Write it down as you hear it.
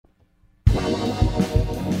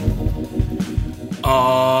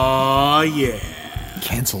Aw, yeah.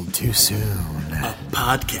 Canceled too soon. A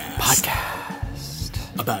podcast.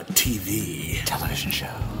 Podcast. About TV. Television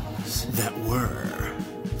shows. That were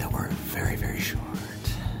very, very short.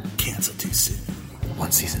 Canceled too soon.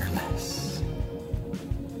 1 season or less.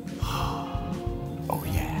 Oh,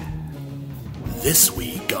 yeah. This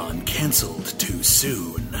week on Canceled Too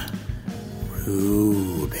Soon.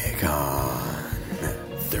 Rubicon.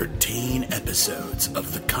 13 episodes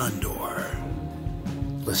of The Condor.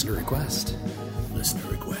 Listener request.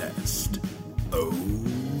 Listener request. Oh,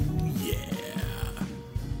 yeah.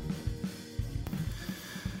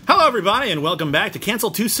 Hello, everybody, and welcome back to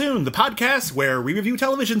Cancel Too Soon, the podcast where we review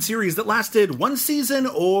television series that lasted 1 season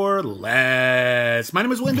or less. My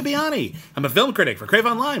name is William Bibiani. I'm a film critic for Crave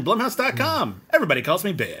Online, Blumhouse.com. Everybody calls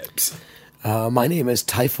me Bibbs. My name is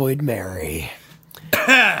Typhoid Mary.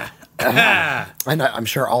 I'm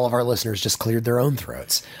sure all of our listeners just cleared their own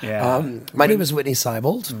throats. Yeah. My name is Whitney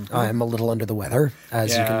Seibold. I'm a little under the weather,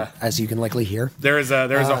 as you can likely hear. There is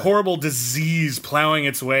a horrible disease plowing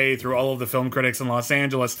its way through all of the film critics in Los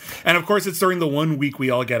Angeles, and of course, it's during the 1 week we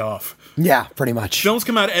all get off. Yeah, pretty much. Films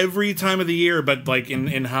come out every time of the year, but like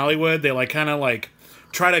in Hollywood, they kind of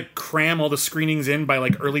try to cram all the screenings in by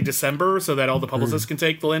early December so that all the publicists can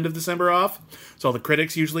take the end of December off. So all the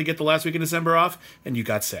critics usually get the last week in December off, and you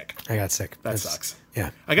got sick. I got sick. That sucks. Yeah.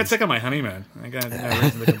 I got sick on my honeymoon. I got no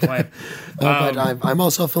reason to complain. But I'm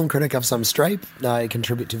also a film critic of some stripe. I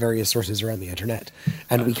contribute to various sources around the internet.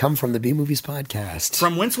 And we come from the B-Movies podcast.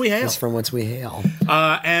 From whence we hail. It's from whence we hail.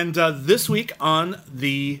 And this week on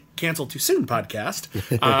the Cancel Too Soon podcast,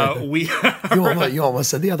 we... You almost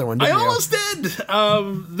said the other one, didn't you? I almost did!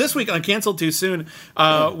 This week on Cancel Too Soon,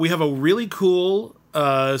 we have a really cool...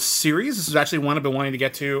 series. This is actually one I've been wanting to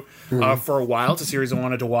get to for a while. It's a series I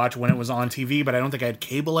wanted to watch when it was on TV, but I don't think I had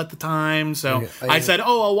cable at the time. So I said,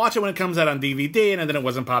 I'll watch it when it comes out on DVD, and then it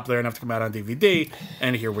wasn't popular enough to come out on DVD,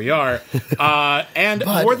 and here we are. And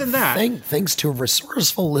but more than that... Thanks to a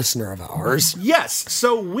resourceful listener of ours. Yes.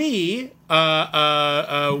 So we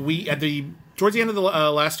towards the end of the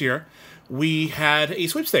last year, we had a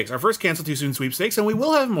sweepstakes, our first Cancel Too Soon sweepstakes, and we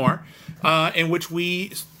will have more, in which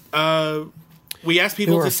we asked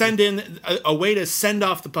people to send in a way to send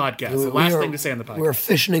off the podcast. The last thing to say on the podcast. We were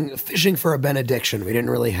fishing for a benediction. We didn't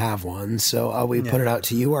really have one, so we put it out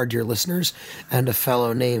to you, our dear listeners, and a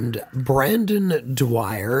fellow named Brandon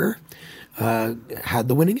Dwyer had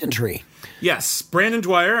the winning entry. Yes, Brandon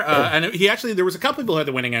Dwyer, and there was a couple people who had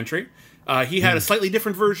the winning entry. He had a slightly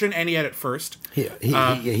different version, and he had it first.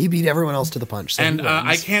 He beat everyone else to the punch. So and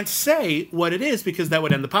I can't say what it is because that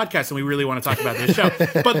would end the podcast, and we really want to talk about this show.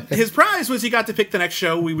 But his prize was he got to pick the next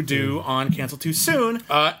show we would do on Cancel Too Soon,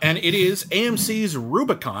 and it is AMC's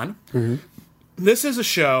Rubicon. Mm-hmm. This is a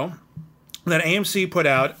show that AMC put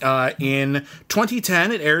out in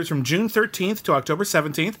 2010. It airs from June 13th to October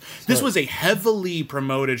 17th. This was a heavily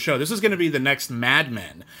promoted show. This was going to be the next Mad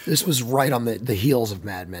Men. This was right on the heels of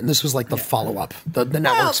Mad Men. This was like the follow-up, the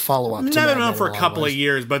network's follow-up to Mad Men. No, for a couple of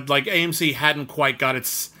years, but AMC hadn't quite got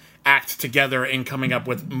its act together in coming up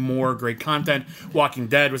with more great content. Walking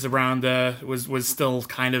Dead was around, was still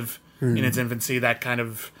kind of in its infancy. That kind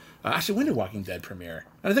of... actually, when did Walking Dead premiere?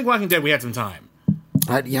 I think Walking Dead, we had some time.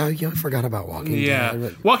 I forgot about Walking Dead. Yeah,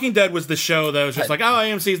 Walking Dead was the show that was just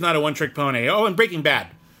AMC's not a one-trick pony. Oh, and Breaking Bad.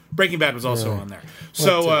 Breaking Bad was also on there.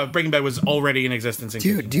 So Breaking Bad was already in existence. Do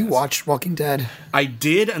you watch Walking Dead? I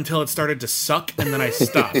did until it started to suck, and then I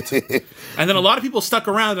stopped. And then a lot of people stuck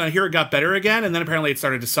around, and I hear it got better again, and then apparently it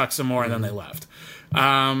started to suck some more, and then they left.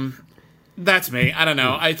 That's me. I don't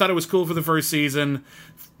know. I thought it was cool for the first season.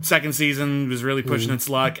 Second season was really pushing its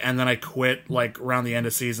luck, and then I quit around the end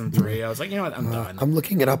of season 3. I was like, you know what, I'm done. I'm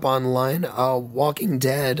looking it up online. Walking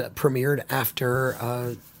Dead premiered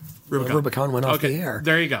after Rubicon went off the air.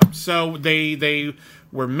 There you go. So they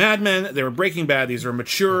were Mad Men, they were Breaking Bad. These are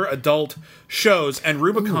mature adult shows, and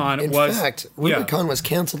Rubicon was... In fact, Rubicon was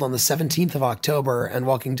canceled on the 17th of October, and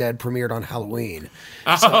Walking Dead premiered on Halloween.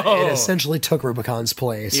 So it essentially took Rubicon's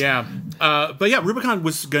place. Yeah. But yeah, Rubicon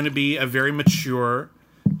was going to be a very mature...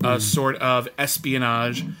 sort of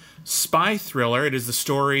espionage spy thriller. It is the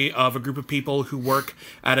story of a group of people who work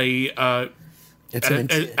at a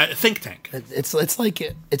think tank.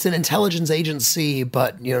 It's an intelligence agency,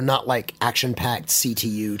 but not like action-packed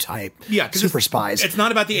CTU type. Yeah, super spies. It's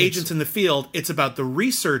not about the agents in the field. It's about the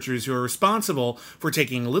researchers who are responsible for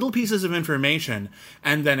taking little pieces of information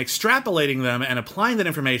and then extrapolating them and applying that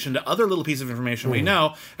information to other little pieces of information we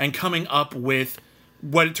know and coming up with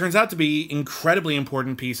what it turns out to be incredibly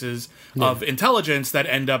important pieces of intelligence that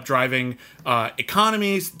end up driving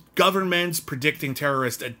economies, governments, predicting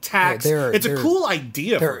terrorist attacks. It's a cool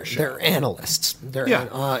idea for a show. They're analysts.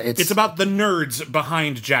 It's about the nerds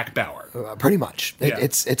behind Jack Bauer. Pretty much.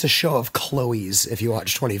 It's a show of Chloe's, if you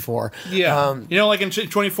watch 24. Yeah. Like in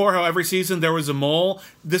 24, how every season there was a mole,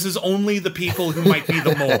 this is only the people who might be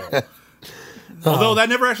the mole. Although that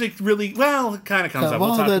never actually really, it kind of comes up.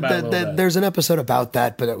 We'll talk about it a little bit. There's an episode about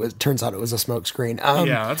that, but turns out it was a smokescreen.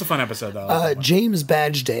 Yeah, that's a fun episode, though. James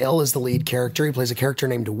Badge Dale is the lead character. He plays a character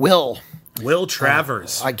named Will. Will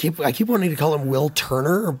Travers. I keep wanting to call him Will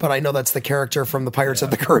Turner, but I know that's the character from the Pirates of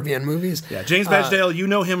the Caribbean movies. Yeah, James Badge Dale, you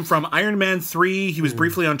know him from Iron Man 3. He was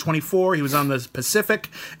briefly on 24. He was on the Pacific,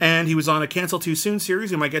 and he was on a Cancel Too Soon series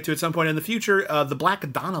we might get to at some point in the future, The Black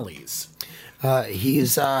Donnellys.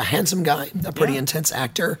 He's a handsome guy, a pretty intense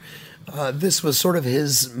actor. This was sort of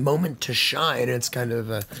his moment to shine. It's kind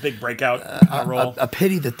of a big breakout role. A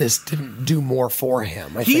pity that this didn't do more for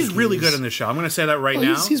him. He's really good in this show. I'm going to say that right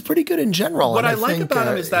now. He's pretty good in general. What I like about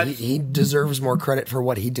him is that he deserves more credit for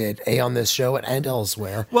what he did, on this show and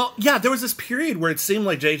elsewhere. Well, yeah, there was this period where it seemed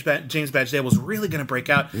like James Badge Dale was really going to break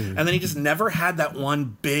out, and then he just never had that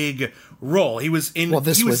one big role. He was in. Well,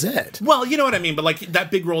 this was it. Well, you know what I mean, but like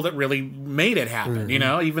that big role that really made it happen.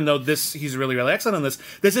 Even though he's really, really excellent on this.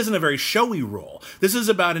 This isn't a very showy role. This is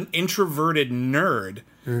about an introverted nerd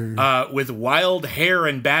with wild hair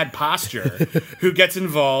and bad posture who gets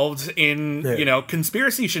involved in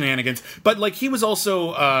conspiracy shenanigans. But like he was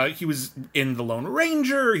also he was in The Lone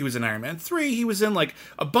Ranger. He was in Iron Man 3. He was in like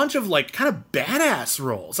a bunch of like kind of badass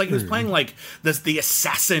roles. Like he was playing like the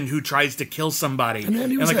assassin who tries to kill somebody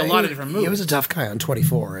in like a lot of different movies. He was a tough guy on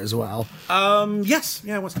 24 as well. Yes,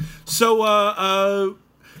 yeah, it was. So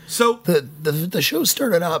the show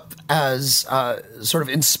started up as sort of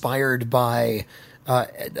inspired by,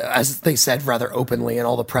 as they said rather openly in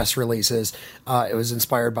all the press releases, it was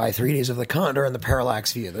inspired by 3 Days of the Condor and The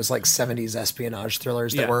Parallax View. There's like 70s espionage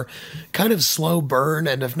thrillers that were kind of slow burn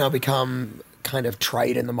and have now become kind of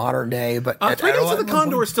trite in the modern day, but 3 Days of the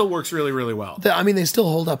Condor still works really, really well. They still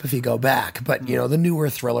hold up if you go back, but the newer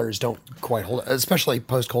thrillers don't quite hold up, especially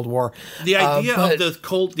post Cold War. The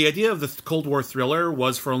idea of the Cold War thriller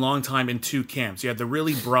was for a long time in two camps. You had the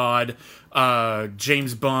really broad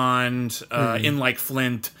James Bond, in like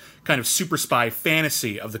Flint, kind of super spy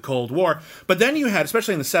fantasy of the Cold War, but then you had,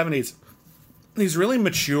 especially in the 70s, these really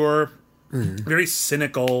mature, very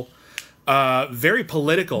cynical, very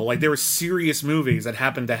political, like there were serious movies that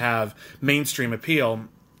happened to have mainstream appeal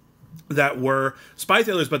that were spy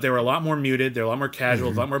thrillers, but they were a lot more muted, they're a lot more casual,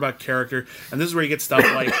 a lot more about character, and this is where you get stuff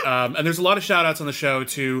like, and there's a lot of shout-outs on the show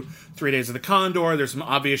to 3 Days of the Condor, there's some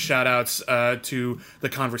obvious shout-outs to The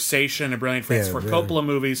Conversation, a brilliant Francis Ford Coppola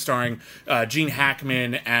movie starring Gene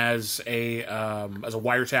Hackman as a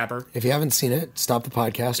wiretapper. If you haven't seen it, stop the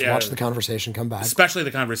podcast, watch The Conversation, come back. Especially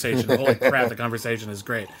The Conversation. Holy crap, The Conversation is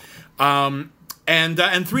great.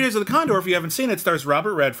 And 3 Days of the Condor, if you haven't seen it, stars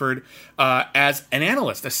Robert Redford as an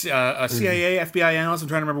analyst, a CIA, FBI analyst. I'm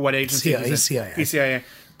trying to remember what agency. CIA.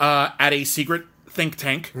 At a secret think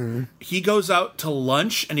tank. He goes out to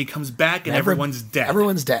lunch and he comes back and everyone's dead.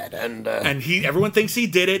 Everyone's dead, and everyone thinks he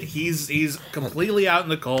did it. He's completely out in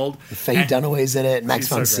the cold. Faye Dunaway's in it. Max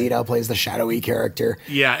von Sydow plays the shadowy character.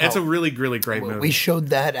 Yeah, it's a really, really great movie. We showed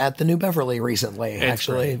that at the New Beverly recently.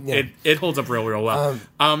 Actually, it holds up real well.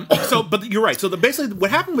 But you're right. So basically,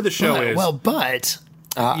 what happened with the show is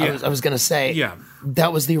I was going to say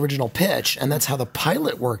that was the original pitch, and that's how the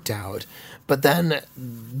pilot worked out. But then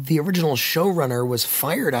the original showrunner was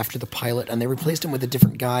fired after the pilot, and they replaced him with a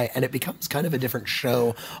different guy, and it becomes kind of a different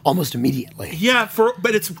show almost immediately. Yeah,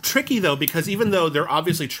 but it's tricky, though, because even though they're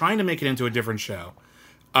obviously trying to make it into a different show,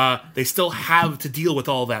 they still have to deal with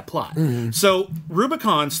all that plot. So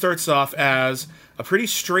Rubicon starts off as a pretty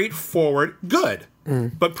straightforward,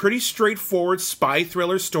 but pretty straightforward spy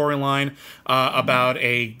thriller storyline about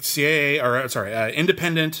a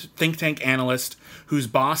independent think tank analyst whose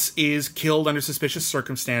boss is killed under suspicious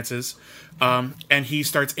circumstances, and he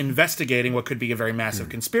starts investigating what could be a very massive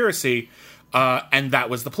conspiracy, and that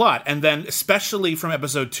was the plot. And then, especially from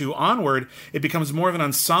episode 2 onward, it becomes more of an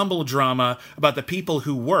ensemble drama about the people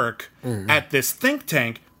who work at this think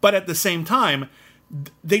tank, but at the same time,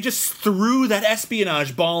 they just threw that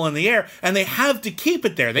espionage ball in the air, and they have to keep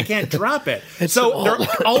it there. They can't drop it. So they're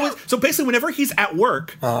always. So basically, whenever he's at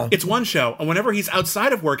work, it's one show, and whenever he's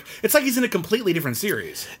outside of work, it's like he's in a completely different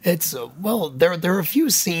series. It's there are a few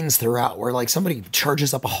scenes throughout where like somebody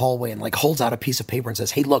charges up a hallway and like holds out a piece of paper and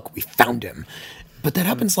says, "Hey, look, we found him." But that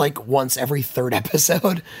happens like once every third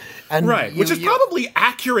episode. And Right, which is probably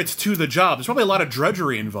accurate to the job. There's probably a lot of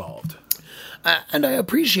drudgery involved. And I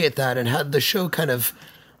appreciate that. And had the show kind of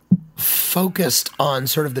focused on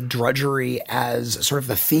sort of the drudgery as sort of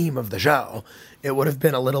the theme of the show, it would have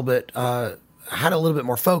been a little bit, had a little bit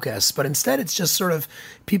more focus. But instead, it's just sort of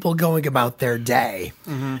people going about their day.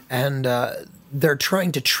 And they're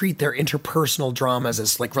trying to treat their interpersonal dramas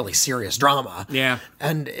as like really serious drama. Yeah.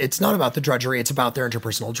 And it's not about the drudgery, it's about their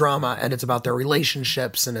interpersonal drama, and it's about their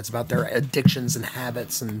relationships, and it's about their addictions and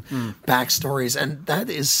habits and backstories, and that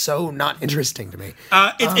is so not interesting to me.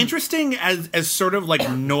 It's interesting as sort of like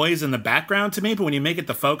noise in the background to me, but when you make it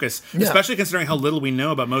the focus, especially considering how little we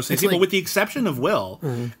know about most of these people, with the exception of Will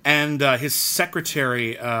and his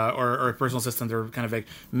secretary or personal assistant, or kind of like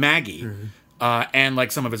Maggie, and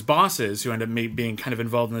like some of his bosses who end up being kind of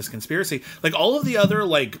involved in this conspiracy, like all of the other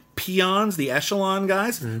like peons, the echelon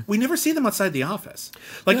guys, we never see them outside the office.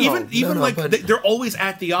 Like they're always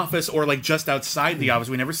at the office or like just outside the office.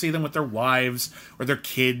 We never see them with their wives or their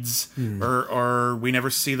kids, or we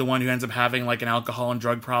never see the one who ends up having like an alcohol and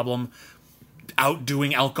drug problem out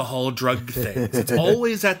doing alcohol drug things. It's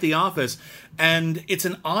always at the office, and it's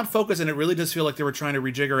an odd focus, and it really does feel like they were trying to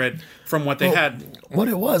rejigger it from what they had. What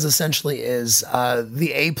it was essentially is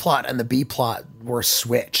the A plot and the B plot were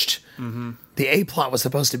switched. The A plot was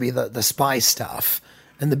supposed to be the spy stuff,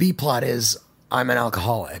 and the B plot is I'm an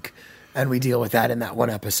alcoholic, and we deal with that in that one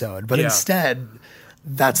episode. But instead,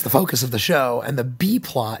 that's the focus of the show, and the B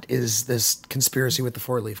plot is this conspiracy with the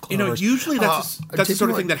four-leaf clovers. Usually that's the sort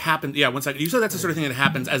of thing that happens. Yeah, one second. Usually that's the sort of thing that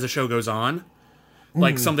happens as the show goes on.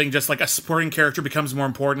 Like something just like a supporting character becomes more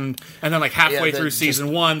important, and then like halfway through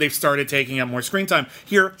season one, they've started taking up more screen time.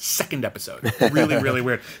 Here, second episode. Really, really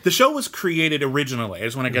weird. The show was created originally. I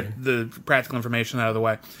just want to get the practical information out of the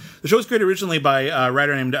way. The show was created originally by a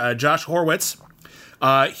writer named Josh Horowitz.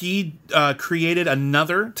 He created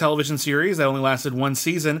another television series that only lasted one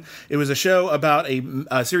season. It was a show about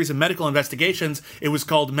a series of medical investigations. It was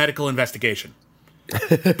called Medical Investigation.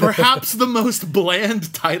 Perhaps the most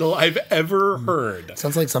bland title I've ever heard.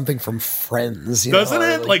 Sounds like something from Friends. Doesn't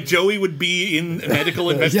it? Like Joey would be in medical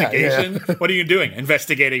investigation. Yeah. What are you doing?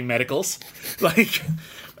 Investigating medicals? Like...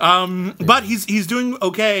 but he's doing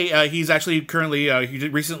okay. He's actually currently he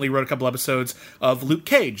recently wrote a couple episodes of Luke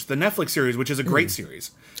Cage, the Netflix series, which is a great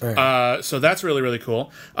series. Right. So that's really, really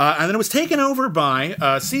cool. And then it was taken over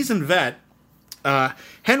by seasoned vet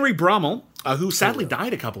Henry Brommel, who sadly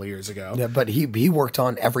died a couple of years ago. Yeah, but he worked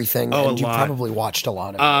on everything, and you probably watched a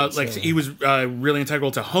lot of it. He was really integral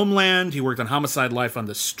to Homeland. He worked on Homicide: Life on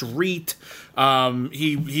the Street.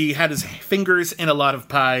 He had his fingers in a lot of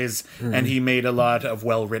pies, and he made a lot of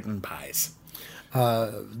well-written pies.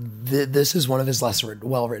 This is one of his less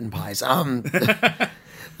well-written pies. Can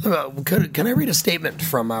I read a statement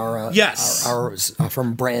from our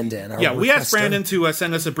from Brandon? We asked Brandon to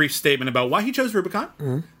send us a brief statement about why he chose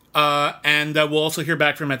Rubicon. And we'll also hear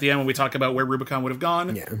back from him at the end when we talk about where Rubicon would have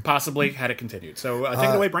gone, possibly had it continued. So take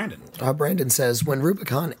it away, Brandon. Brandon says, when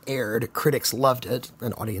Rubicon aired, critics loved it,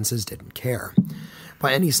 and audiences didn't care.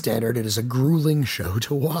 By any standard, it is a grueling show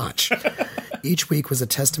to watch. Each week was a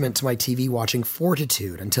testament to my TV watching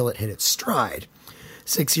fortitude until it hit its stride.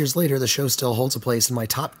 6 years later, the show still holds a place in my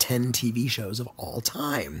top 10 TV shows of all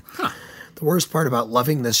time. The worst part about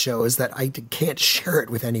loving this show is that I can't share it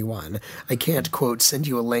with anyone. I can't, quote, send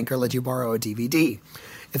you a link or let you borrow a DVD.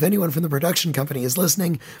 If anyone from the production company is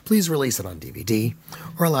listening, please release it on DVD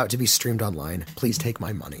or allow it to be streamed online. Please take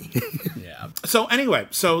my money. Yeah. So anyway,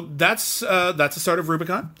 that's the start of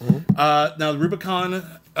Rubicon. Now, Rubicon,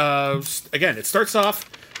 again, it starts off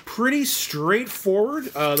pretty straightforward.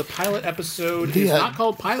 The pilot episode is not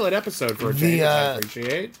called pilot episode for a change, which I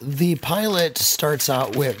appreciate. The pilot starts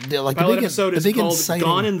out with like the pilot episode is called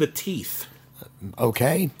Gone in the Teeth.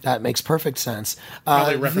 Okay, that makes perfect sense.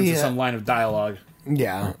 Probably references some line of dialogue.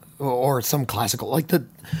 Yeah, or some classical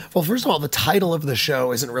well, first of all, the title of the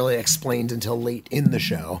show isn't really explained until late in the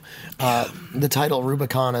show. The title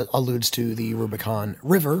Rubicon alludes to the Rubicon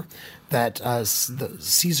River that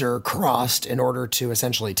Caesar crossed in order to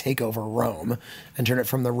essentially take over Rome and turn it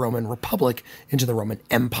from the Roman Republic into the Roman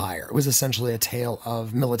Empire. It was essentially a tale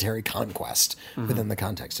of military conquest within the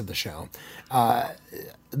context of the show,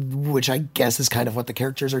 which I guess is kind of what the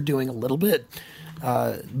characters are doing a little bit.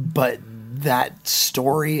 But that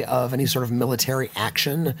story of any sort of military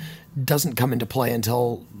action doesn't come into play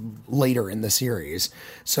until later in the series.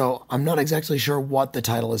 So I'm not exactly sure what the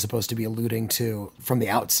title is supposed to be alluding to from the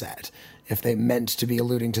outset, if they meant to be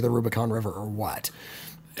alluding to the Rubicon River or what.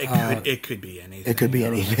 It could be anything. It could be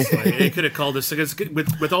anything. It could have called this,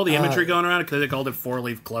 with all the imagery going around, it could have called it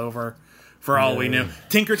four-leaf clover. For all we knew,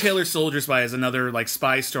 Tinker Tailor Soldier Spy is another like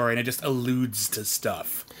spy story, and it just alludes to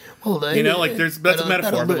stuff. Well, that's a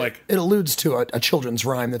metaphor, but like it alludes to a children's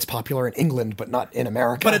rhyme that's popular in England, but not in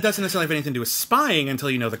America. But it doesn't necessarily have anything to do with spying until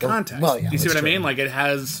you know the context. Well, yeah, you see what I mean? Like it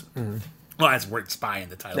has. Well, it has the word spy in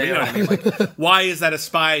the title. You know what I mean? Like, why is that a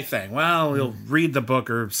spy thing? Well, you'll read the book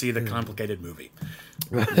or see the complicated movie.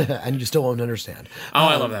 And you still won't understand. Oh,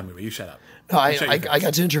 I love that movie. You shut up. No, I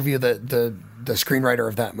got to interview the screenwriter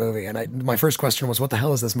of that movie, and my first question was, "What the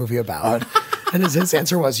hell is this movie about?" And his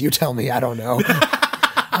answer was, "You tell me. I don't know."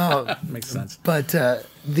 Makes sense. But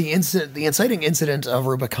the inciting incident of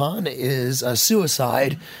Rubicon is a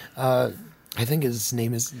suicide. I think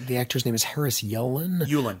the actor's name is Harris Yulin.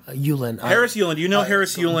 Yulin. Harris Yulin. You know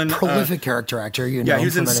Harris Yulin. Prolific character actor. He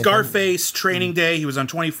was in Scarface, Training Day. He was on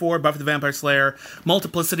 24, Buffy the Vampire Slayer,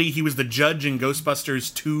 Multiplicity. He was the judge in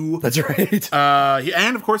Ghostbusters 2. That's right.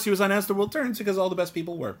 And, of course, he was on As the World Turns because all the best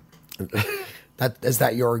people were. Is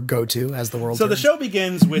that your go-to As the World So Turns? the show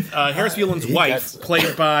begins with Harris Yulin's wife,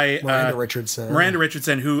 played by Miranda Richardson. Miranda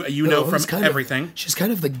Richardson, who you know from everything. She's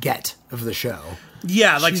kind of the get of the show.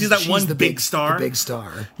 Yeah, like she's that one big star. The big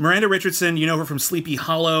star. Miranda Richardson, you know her from Sleepy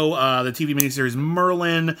Hollow, the TV miniseries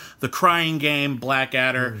Merlin, The Crying Game,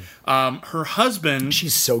 Blackadder. Her husband...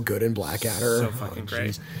 She's so good in Blackadder. So fucking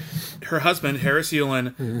great. Her husband, Harris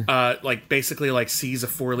Yulin, basically sees a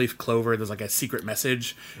 4-leaf clover. There's like a secret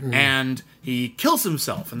message, and he kills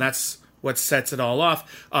himself, and that's what sets it all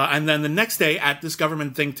off. And then the next day at this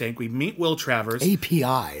government think tank, we meet Will Travers.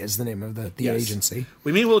 API is the name of the agency.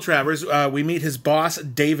 We meet Will Travers. We meet his boss,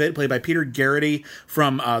 David, played by Peter Garrity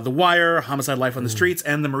from The Wire, Homicide: Life on the Streets,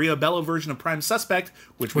 and the Maria Bello version of Prime Suspect,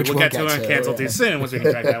 which we will get to on Cancel Too Soon once we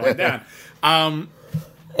can track that one down.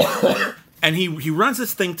 And he runs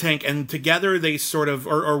this think tank, and together they sort of,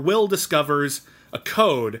 or Will discovers a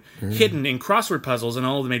code hidden in crossword puzzles in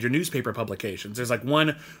all of the major newspaper publications. There's like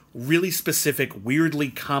one really specific, weirdly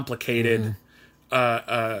complicated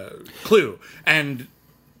clue. And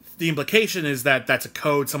the implication is that that's a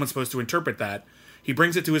code. Someone's supposed to interpret that. He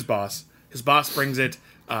brings it to his boss. His boss brings it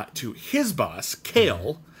to his boss,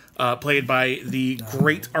 Kale, played by the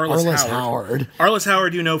great Arliss Howard. Arliss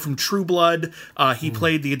Howard, you know, from True Blood. He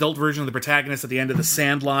played the adult version of the protagonist at the end of The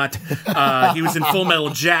Sandlot. He was in Full Metal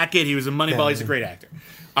Jacket. He was in Moneyball. He's a great actor.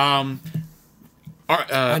 And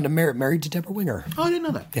married to Deborah Winger. Oh, I didn't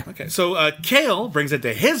know that. Yeah. Okay, so Kale brings it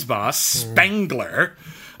to his boss, Spangler,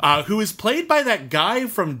 who is played by that guy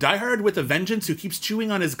from Die Hard with a Vengeance who keeps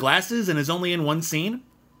chewing on his glasses and is only in one scene.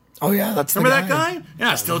 Oh, yeah, that's Remember that guy?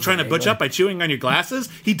 Yeah, still trying to butch up by chewing on your glasses.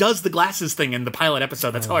 He does the glasses thing in the pilot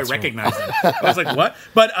episode. That's how I recognize him. I was like, what?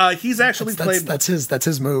 But he's actually played... That's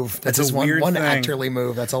his move. That's his one actorly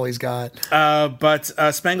move. That's all he's got. But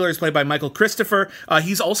Spangler is played by Michael Christopher.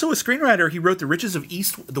 He's also a screenwriter. He wrote The Witches of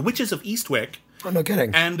Eastwick. Oh, no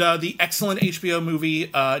kidding. And the excellent HBO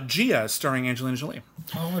movie Gia, starring Angelina Jolie.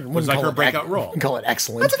 Oh, it was like her breakout role. I call it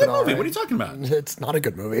excellent. That's a good movie. Right. What are you talking about? It's not a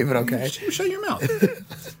good movie, but okay. You shut your mouth.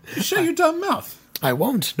 You shut your dumb mouth. I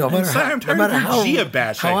won't. No matter how Gia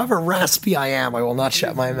bashing. However raspy I am, I will not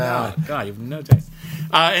shut my mouth. Oh, God, you have no taste.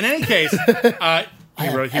 In any case, he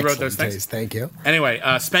wrote those things. Taste, thank you. Anyway,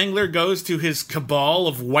 Spangler goes to his cabal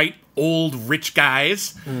of white, old, rich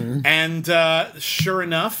guys, and sure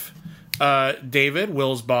enough, David,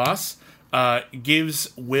 Will's boss, gives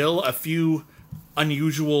Will a few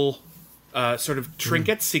unusual sort of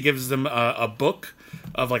trinkets. He gives them a book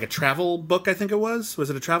of like a travel book, I think it was. Was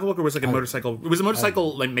it a travel book or was it like a motorcycle? It was a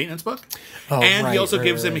motorcycle like maintenance book. And he also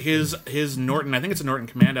gives him his Norton. I think it's a Norton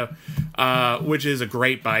Commando, which is a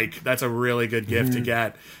great bike. That's a really good gift to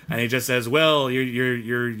get. And he just says, "Well,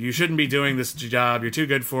 you shouldn't be doing this job. You're too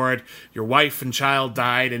good for it. Your wife and child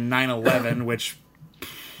died in 9/11," which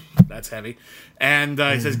that's heavy. And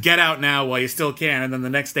he says, "Get out now while you still can." And then the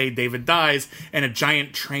next day, David dies in a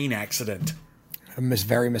giant train accident. A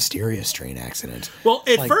very mysterious train accident. Well,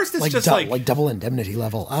 at first it's just like double indemnity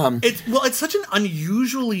level. It's such an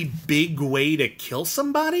unusually big way to kill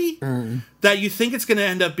somebody that you think it's going to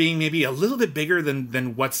end up being maybe a little bit bigger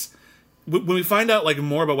than what's. When we find out like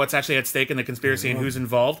more about what's actually at stake in the conspiracy and who's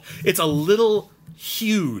involved, it's a little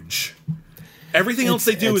huge. Everything else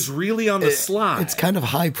they do is really on the slide. It's kind of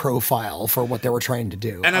high profile for what they were trying to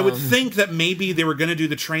do. And I would think that maybe they were going to do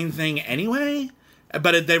the train thing anyway,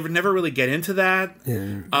 but they would never really get into that.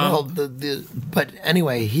 Yeah. But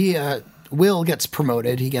anyway, Will gets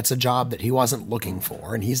promoted. He gets a job that he wasn't looking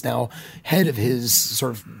for, and he's now head of his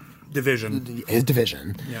sort of division. His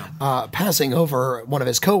division. Yeah. Passing over one of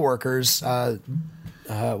his coworkers.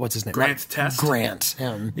 What's his name? Grant Test. Grant.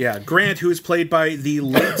 Grant, who is played by the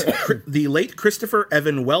late Christopher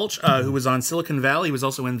Evan Welch, who was on Silicon Valley. He was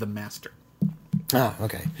also in The Master. Ah,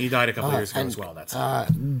 okay. He died a couple years ago as well. That's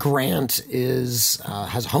Grant has a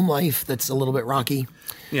home life that's a little bit rocky.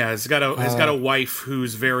 yeah. He's got a wife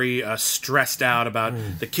who's very stressed out about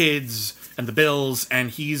the kids and the bills, and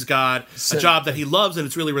he's got a job that he loves and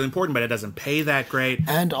it's really, really important, but it doesn't pay that great.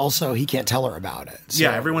 And also, he can't tell her about it. So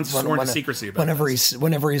yeah, everyone's sworn to secrecy about it.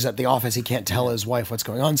 Whenever he's at the office, he can't tell his wife what's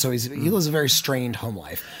going on, so he lives a very strained home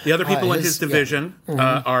life. The other people in his division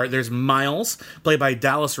there's Miles, played by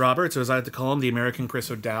Dallas Roberts, or as I like to call him, the American Chris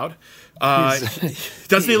O'Dowd.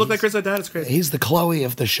 Doesn't he look like Chris O'Dowd? It's crazy. He's the Chloe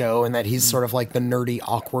of the show, and that he's sort of like the nerdy,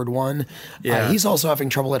 awkward one. Yeah. He's also having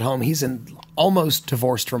trouble at home. He's almost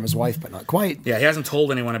divorced from his wife, but not quite. Yeah, he hasn't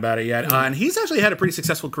told anyone about it yet. And he's actually had a pretty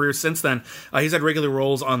successful career since then. He's had regular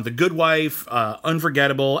roles on The Good Wife,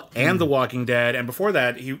 Unforgettable, and The Walking Dead. And before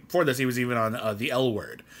this, he was even on The L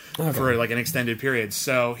Word for like an extended period.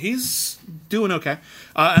 So he's doing okay.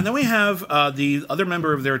 And then we have the other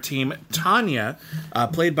member of their team, Tanya,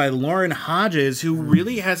 played by Lauren Hodges, who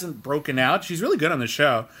really hasn't broken out. She's really good on the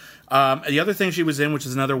show. The other thing she was in, which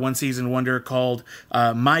is another one-season wonder called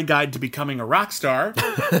My Guide to Becoming a Rock Star.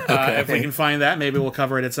 If we can find that, maybe we'll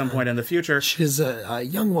cover it at some point in the future. She's a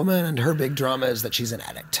young woman, and her big drama is that she's an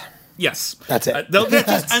addict. Yes. That's it.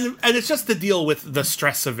 And it's just to deal with the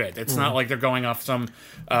stress of it. It's not like they're going off some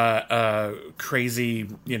crazy,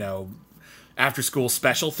 after-school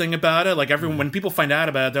special thing about it. Like when people find out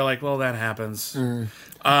about it, they're like, well, that happens. And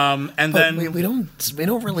then we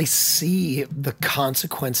don't really see the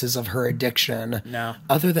consequences of her addiction. No.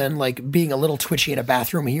 Other than like being a little twitchy in a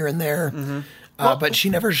bathroom here and there. But she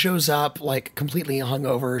never shows up like completely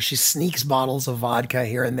hungover. She sneaks bottles of vodka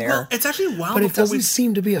here and there. Well, it's actually a while but before it doesn't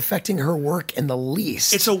seem to be affecting her work in the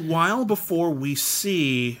least. It's a while before we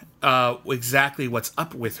see exactly what's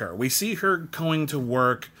up with her. We see her going to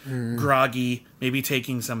work groggy, maybe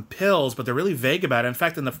taking some pills, but they're really vague about it. In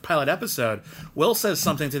fact, in the pilot episode, Will says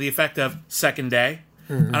something to the effect of second day.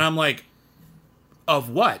 And I'm like, of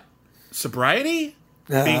what? Sobriety?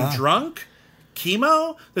 Being drunk?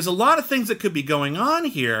 Chemo? There's a lot of things that could be going on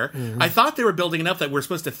here. I thought they were building it up that we're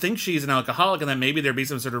supposed to think she's an alcoholic and then maybe there'd be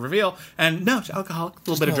some sort of reveal. And no, she's alcoholic. A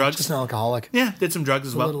little bit of drugs. Just an alcoholic. Yeah, did some drugs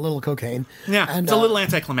as well. A little cocaine. Yeah, and, it's a little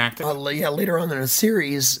anticlimactic. Later on in the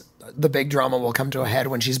series, the big drama will come to a head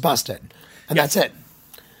when she's busted. And that's it.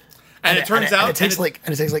 And it turns out... it takes like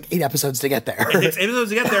 8 episodes to get there. It takes 8 episodes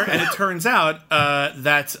to get there, and it turns out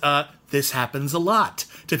that this happens a lot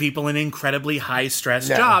to people in incredibly high-stress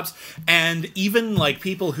jobs. And even, like,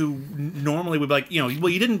 people who normally would be like, well,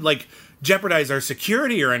 you didn't, like, jeopardize our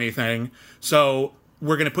security or anything, so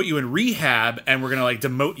we're going to put you in rehab, and we're going to, like,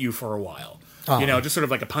 demote you for a while. Just sort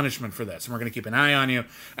of like a punishment for this, and we're going to keep an eye on you.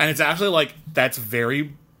 And it's actually, like, that's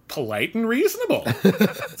very polite and reasonable.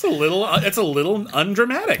 It's a little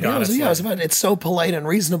undramatic, honestly. Yeah, it's so polite and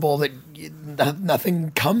reasonable that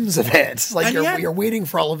nothing comes of it. It's like you're waiting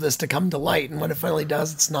for all of this to come to light, and when it finally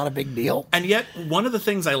does, it's not a big deal. And yet, one of the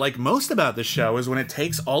things I like most about this show is when it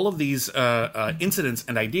takes all of these incidents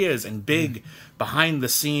and ideas and big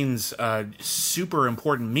behind-the-scenes super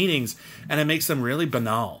important meetings, and it makes them really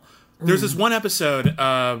banal. There's this one episode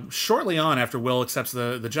shortly on after Will accepts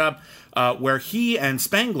the job where he and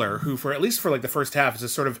Spangler, who at least for like the first half is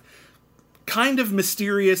this sort of kind of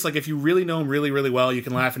mysterious, like if you really know him really, really well, you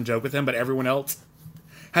can laugh and joke with him, but everyone else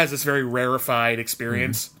has this very rarefied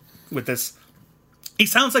experience with this. He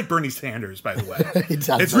sounds like Bernie Sanders, by the way.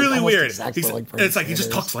 It's really weird. Exactly it's like he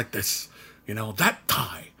just talks like this. That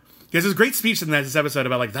tie. He has this great speech in this episode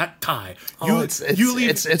about like that tie. It's an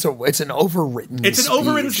overwritten. It's an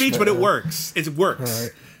overwritten speech, but it works. It works.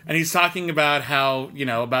 Right. And he's talking about how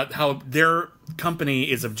their company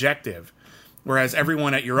is objective, whereas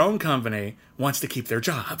everyone at your own company wants to keep their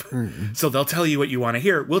job. So they'll tell you what you want to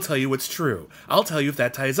hear. We'll tell you what's true. I'll tell you if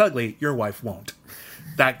that tie is ugly. Your wife won't.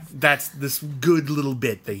 That's this good little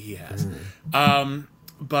bit that he has. For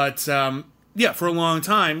a long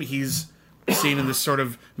time he's seen in this sort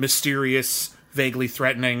of mysterious, vaguely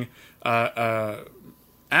threatening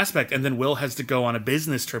aspect, and then Will has to go on a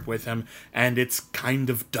business trip with him, and it's kind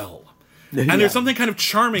of dull. And there's something kind of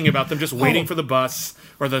charming about them just waiting for the bus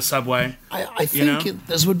or the subway. I think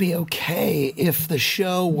this would be okay if the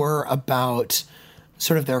show were about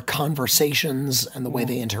sort of their conversations and the way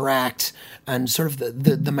they interact and sort of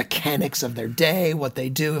the mechanics of their day, what they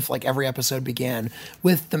do. If like every episode began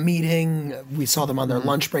with the meeting, we saw them on their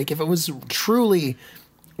lunch break. If it was truly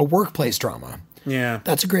a workplace drama,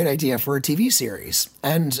 that's a great idea for a TV series.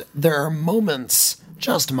 And there are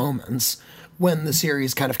just moments, when the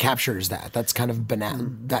series kind of captures that. That's kind of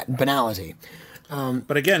that banality.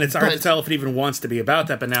 But again, it's hard to tell if it even wants to be about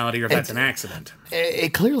that banality or if that's an accident.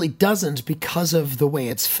 It clearly doesn't because of the way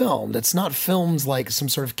it's filmed. It's not filmed like some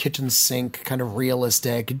sort of kitchen sink, kind of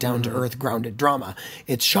realistic, down-to-earth, grounded drama.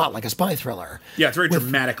 It's shot like a spy thriller. Yeah, it's very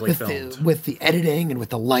dramatically filmed. With the editing and with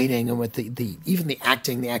the lighting and with the even the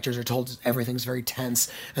acting. The actors are told everything's very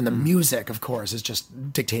tense. And the music, of course, is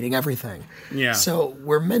just dictating everything. Yeah. So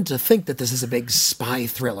we're meant to think that this is a big spy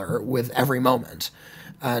thriller with every moment.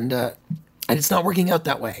 And it's not working out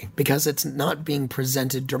that way because it's not being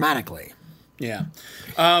presented dramatically. Yeah.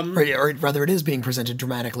 Or rather, it is being presented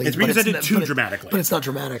dramatically. It's being presented too dramatically. But it's not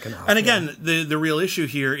dramatic enough. And again, the real issue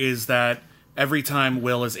here is that every time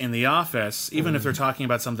Will is in the office, even if they're talking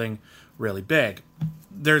about something really big,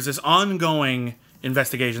 there's this ongoing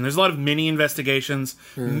investigation. There's a lot of mini investigations,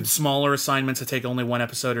 smaller assignments that take only one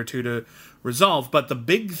episode or two to resolve. But the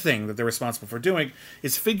big thing that they're responsible for doing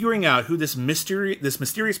is figuring out who this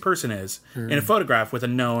mysterious person is in a photograph with a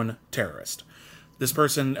known terrorist. This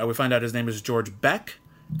person, we find out his name is George Beck,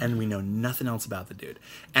 and we know nothing else about the dude.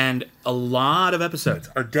 And a lot of episodes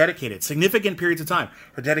are dedicated, significant periods of time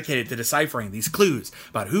are dedicated to deciphering these clues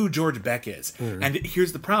about who George Beck is. And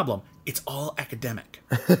here's the problem. It's all academic.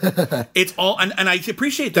 It's all, and I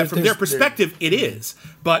appreciate that from their perspective, it is.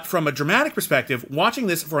 But from a dramatic perspective, watching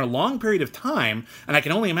this for a long period of time, and I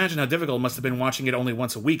can only imagine how difficult it must have been watching it only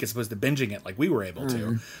once a week as opposed to binging it like we were able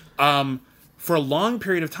to. For a long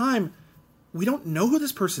period of time, we don't know who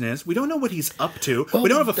this person is. We don't know what he's up to. Well, we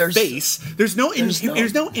don't have a face. There's no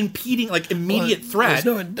impeding, like, immediate threat.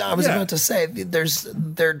 I was about to say,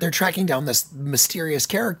 they're tracking down this mysterious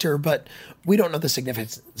character, but we don't know the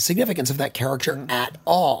significance of that character at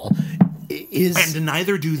all. And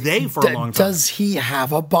neither do they for a long time. Does he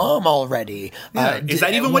have a bomb already? Yeah. Is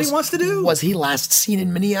that even what he wants to do? Was he last seen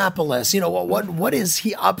in Minneapolis? What is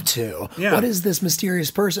he up to? Yeah. What is this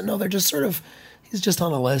mysterious person? No, they're just sort of... He's just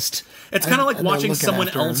on a list. It's kind of like watching someone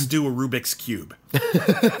else do a Rubik's Cube.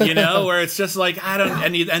 Where it's just like,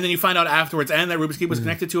 and then you find out afterwards, and that Rubik's Cube was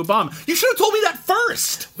connected to a bomb. You should have told me that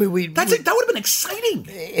first. That would have been exciting.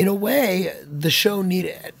 In a way, the show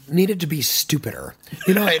needed to be stupider.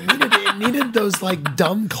 It needed those like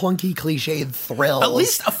dumb, clunky, cliched thrills. At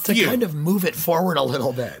least a few. To kind of move it forward a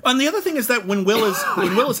little bit. And the other thing is that when Will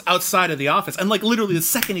is outside of the office, and like literally the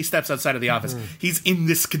second he steps outside of the office, he's in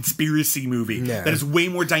this conspiracy movie that is way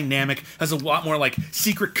more dynamic, has a lot more like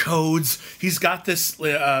secret codes. He's got this.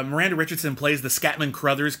 Miranda Richardson plays the Scatman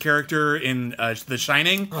Crothers character in The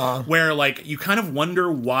Shining, where like you kind of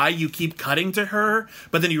wonder why you keep cutting to her,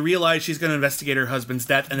 but then you realize she's going to investigate her husband's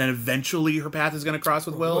death, and then eventually her path is going to cross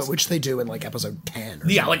with Will's, which they do in like episode 10.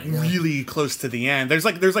 Really close to the end. There's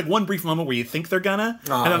like one brief moment where you think they're gonna,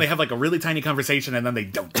 and then they have like a really tiny conversation, and then they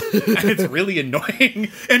don't, and it's really annoying.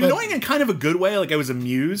 Annoying in kind of a good way. Like I was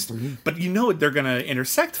amused, but they're gonna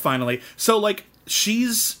intersect finally. So like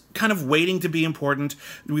she's kind of waiting to be important.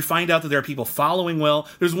 We find out that there are people following Will.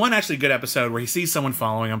 There's one actually good episode where he sees someone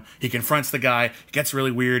following him. He confronts the guy. It gets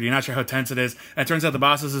really weird. You're not sure how tense it is. And it turns out the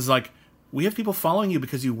boss is like, we have people following you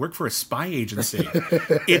because you work for a spy agency.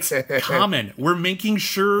 It's common. We're making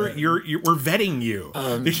sure we're vetting you.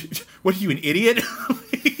 What are you, an idiot?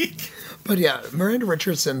 But yeah, Miranda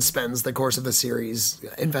Richardson spends the course of the series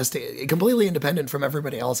completely independent from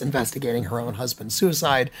everybody else, investigating her own husband's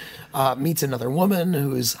suicide, meets another woman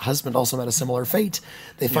whose husband also met a similar fate.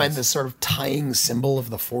 They find this sort of tying symbol of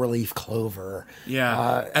the four-leaf clover.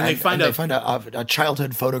 Yeah. And they find a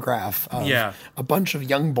childhood photograph of a bunch of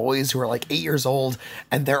young boys who are like 8 years old,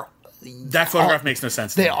 and that photograph makes no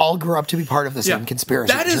sense. They all grew up to be part of the same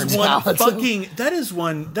conspiracy. That is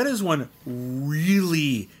one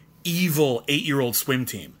really evil 8-year-old swim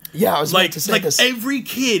team. Yeah, I was about to say this. Every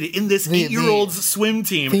kid in this 8-year-old's swim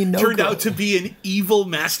team turned out to be an evil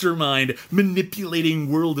mastermind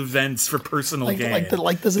manipulating world events for personal gain.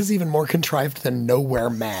 This is even more contrived than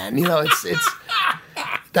Nowhere Man. It's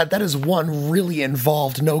that is one really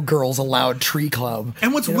involved no girls allowed tree club.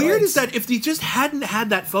 And what's weird is that if they just hadn't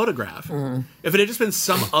had that photograph, if it had just been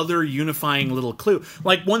some other unifying little clue,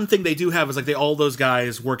 like one thing they do have is like all those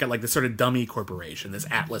guys work at like this sort of dummy corporation, this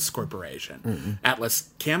Atlas corporation,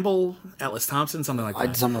 Atlas Campbell, Atlas Thompson, something like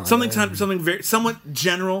that, something very somewhat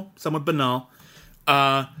general, somewhat banal,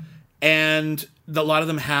 and a lot of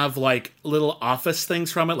them have like little office things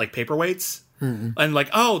from it, like paperweights. And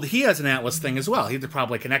like, he has an Atlas thing as well. He's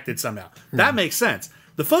probably connected somehow. That makes sense.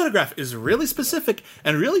 The photograph is really specific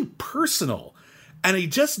and really personal. And I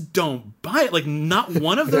just don't buy it. Like, not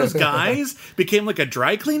one of those guys became like a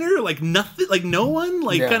dry cleaner. Like, nothing. Like, no one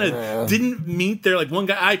didn't meet their, like, one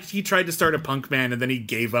guy. He tried to start a punk band and then he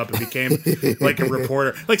gave up and became like a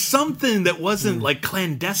reporter. Like, something that wasn't like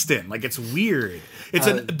clandestine. Like, it's weird.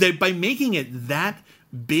 It's by making it that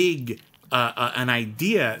big an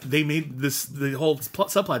idea, they made the whole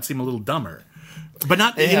subplot seem a little dumber. But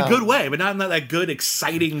not in a good way, but not in that good,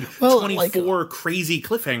 exciting, 24 crazy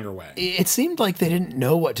cliffhanger way. It seemed like they didn't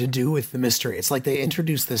know what to do with the mystery. It's like they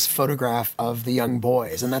introduced this photograph of the young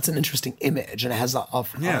boys, and that's an interesting image, and it has a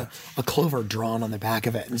clover drawn on the back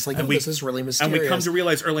of it. And it's like, this is really mysterious. And we come to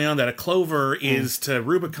realize early on that a clover is to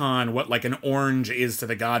Rubicon what like an orange is to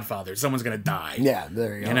the Godfather. Someone's going to die. Yeah,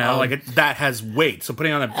 there you go. You know, that has weight. So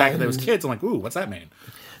putting on the back of those kids, I'm like, ooh, what's that mean?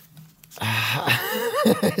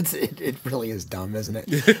 It really is dumb, isn't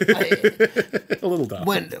it? A little dumb.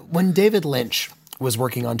 When David Lynch was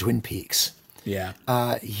working on Twin Peaks,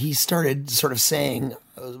 he started sort of saying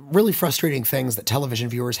really frustrating things that television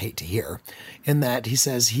viewers hate to hear. In that he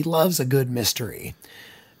says he loves a good mystery,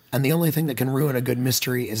 and the only thing that can ruin a good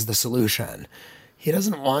mystery is the solution. He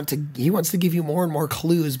doesn't want to. He wants to give you more and more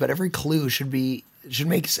clues, but every clue should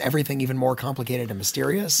make everything even more complicated and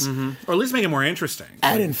mysterious. Mm-hmm. Or at least make it more interesting.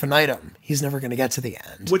 Ad infinitum. He's never going to get to the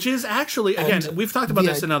end. Which is actually, again, we've talked about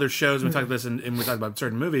this in other shows. We've talked about this and we talked about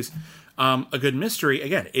certain movies. A good mystery,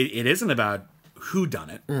 again, it isn't about who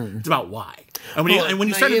done it. It's about why. And when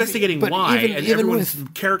you start investigating why, and everyone's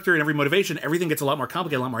character and every motivation, everything gets a lot more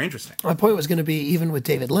complicated, a lot more interesting. My point was going to be, even with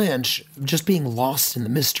David Lynch, just being lost in the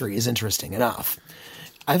mystery is interesting enough.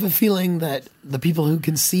 I have a feeling that the people who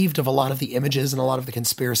conceived of a lot of the images and a lot of the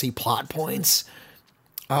conspiracy plot points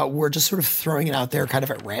were just sort of throwing it out there kind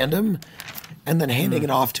of at random and then handing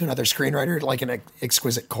it off to another screenwriter, like an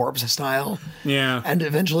Exquisite Corpse style. Yeah. And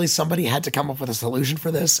eventually somebody had to come up with a solution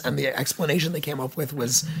for this, and the explanation they came up with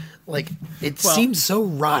was, like, it seems so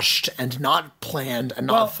rushed and not planned and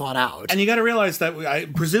not thought out. And you got to realize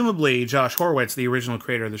that presumably Josh Horowitz, the original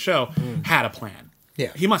creator of the show, had a plan.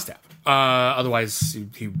 Yeah. He must have. Otherwise,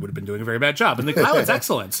 he would have been doing a very bad job. And the pilot's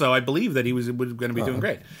excellent, so I believe that he was going to be doing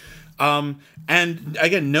great. And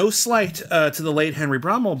again, no slight to the late Henry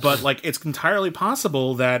Brummel, but like it's entirely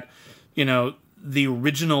possible that, you know, the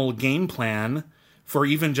original game plan for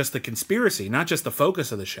even just the conspiracy, not just the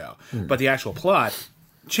focus of the show, but the actual plot,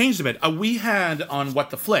 changed a bit. We had on What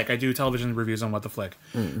the Flick, I do television reviews on What the Flick.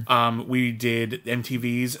 We did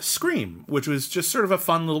MTV's Scream, which was just sort of a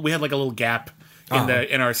fun little. We had like a little gap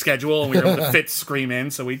in our schedule, and we were able to fit Scream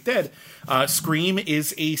in, so we did. Scream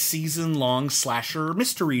is a season-long slasher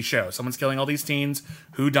mystery show. Someone's killing all these teens.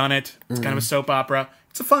 Who done it? It's kind of a soap opera.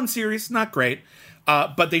 It's a fun series, not great.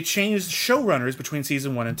 But they changed showrunners between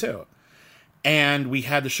season 1 and 2. And we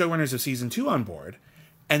had the showrunners of season 2 on board,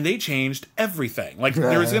 and they changed everything. Like,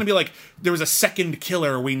 there was going to be, there was a second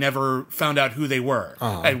killer. We never found out who they were.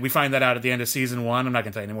 And we find that out at the end of season 1. I'm not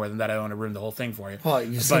going to tell you any more than that. I don't want to ruin the whole thing for you. Well,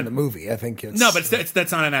 you've seen the movie. I think it's... No, but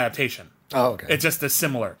that's not an adaptation. Oh, okay. It's just a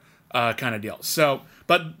similar kind of deal. So,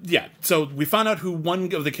 but yeah, so we found out who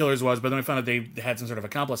one of the killers was, but then we found out they had some sort of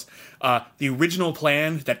accomplice. The original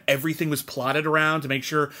plan that everything was plotted around to make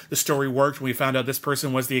sure the story worked when we found out this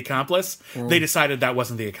person was the accomplice, they decided that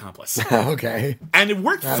wasn't the accomplice. Okay. And it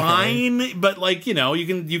worked fine, but like, you know,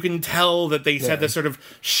 you can tell that they had to sort of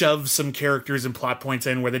shove some characters and plot points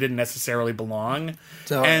in where they didn't necessarily belong.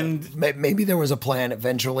 So and maybe there was a plan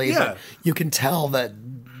eventually, but you can tell that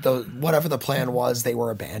whatever the plan was, they were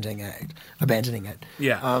abandoning it.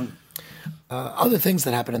 Yeah. Other things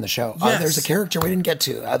that happen in the show. There's a character we didn't get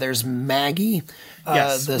to. There's Maggie.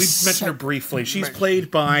 Yes, we mentioned her briefly. She's played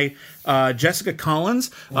by Jessica Collins.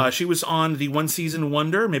 She was on the one-season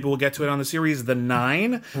wonder. Maybe we'll get to it on the series The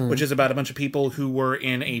Nine, which is about a bunch of people who were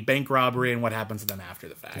in a bank robbery and what happens to them after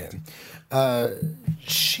the fact. Yeah.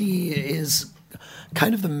 She is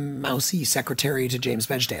kind of the mousy secretary to James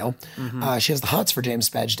Bedgedale. She has the hots for James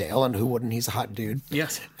Bedgedale, and who wouldn't? He's a hot dude.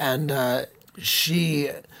 Yes. And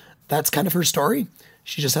that's kind of her story.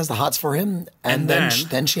 She just has the hots for him, and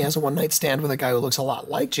then she has a one-night stand with a guy who looks a lot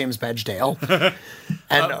like James Bedgedale.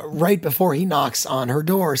 And right before he knocks on her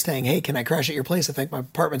door saying, "Hey, can I crash at your place? I think my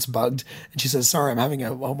apartment's bugged." And she says, "Sorry, I'm having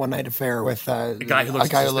a one-night affair with a guy who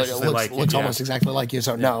looks almost exactly like you,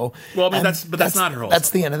 so no." Well, I mean, that's not her whole That's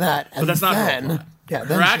the end of that. And but that's not her whole plot. Yeah,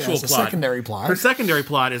 then her actual plot. Secondary plot. Her secondary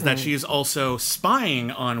plot is that she's also spying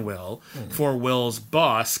on Will for Will's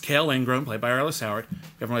boss, Cale Ingram, played by Arliss Howard. We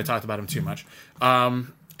haven't really talked about him too much.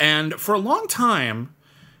 And for a long time,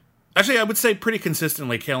 Actually, I would say pretty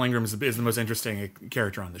consistently, Cale Ingram is the most interesting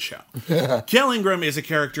character on the show. Cale Ingram is a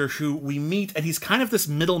character who we meet, and he's kind of this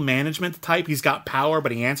middle management type. He's got power,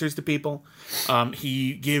 but he answers to people.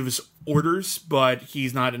 He gives orders, but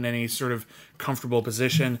he's not in any sort of comfortable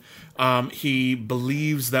position. He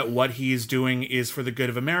believes that what he is doing is for the good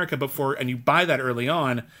of America, and you buy that early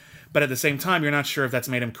on. But at the same time, you're not sure if that's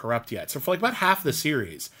made him corrupt yet. So for like about half the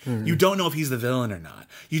series, you don't know if he's the villain or not.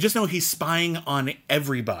 You just know he's spying on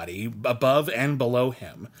everybody above and below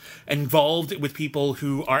him, involved with people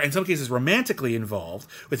who are, in some cases, romantically involved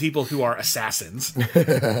with people who are assassins.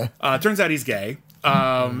 Turns out he's gay,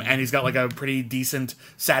 and he's got like a pretty decent,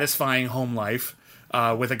 satisfying home life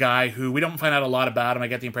with a guy who we don't find out a lot about him. I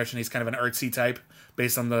get the impression he's kind of an artsy type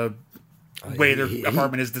based on the way their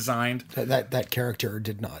apartment is designed. That character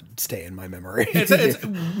did not stay in my memory. It's a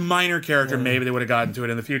minor character. Maybe they would have gotten to it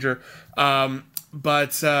in the future.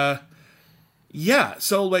 But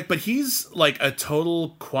he's like a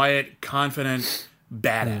total, quiet, confident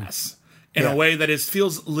badass in a way that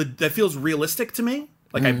feels realistic to me.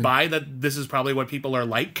 Like I buy that this is probably what people are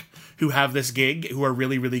like who have this gig, who are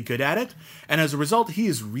really, really good at it. And as a result, he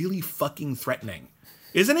is really fucking threatening.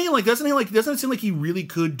 Isn't he? Doesn't it seem like he really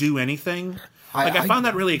could do anything? I found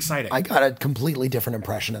that really exciting. I got a completely different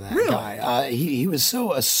impression of that guy. He was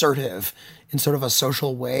so assertive in sort of a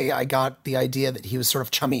social way. I got the idea that he was sort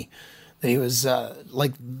of chummy, that he was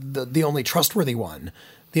like the only trustworthy one,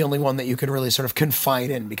 the only one that you could really sort of confide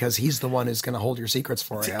in because he's the one who's going to hold your secrets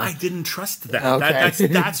for you. I didn't trust that. Okay.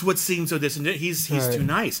 That's what seems so distant. He's right. Too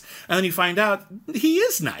nice. And then you find out he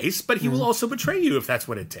is nice, but he will also betray you if that's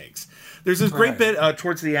what it takes. There's this great bit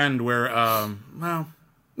towards the end where,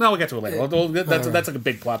 we'll get to it later. That's like a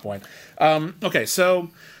big plot point. Okay,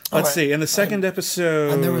 so let's see. In the second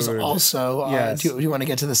episode... And there was also... Yes. Do you want to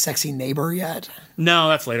get to the sexy neighbor yet? No,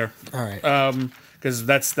 that's later. All right. Because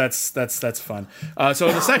that's fun. So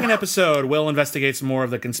in the second episode, Will investigates more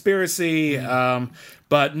of the conspiracy,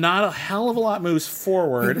 but not a hell of a lot moves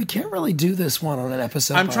forward. We can't really do this one on an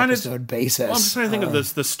episode basis. Well, I'm just trying to think of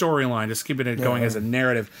the storyline, just keeping it going as a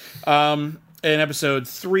narrative. In episode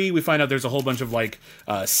 3, we find out there's a whole bunch of like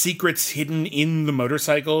secrets hidden in the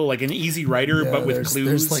motorcycle, like an Easy Rider, but with clues.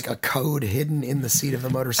 There's like a code hidden in the seat of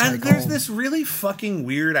the motorcycle. And there's this really fucking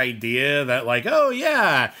weird idea that like, oh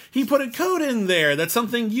yeah, he put a code in there. That's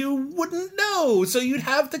something you wouldn't know. So you'd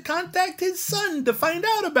have to contact his son to find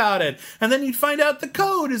out about it. And then you'd find out the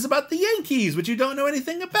code is about the Yankees, which you don't know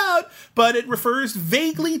anything about, but it refers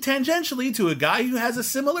vaguely tangentially to a guy who has a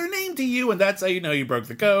similar name to you. And that's how you know you broke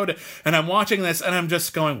the code. And I'm watching this and I'm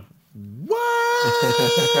just going, what?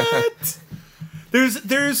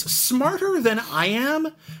 There's smarter than I am,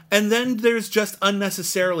 and then there's just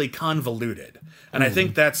unnecessarily convoluted. And I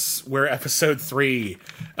think that's where episode 3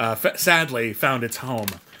 sadly found its home.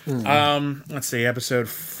 Let's see, episode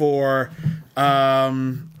 4.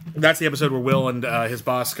 That's the episode where Will and his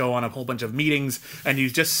boss go on a whole bunch of meetings, and you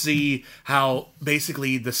just see how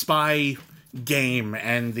basically the spy game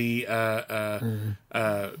and the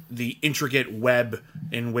intricate web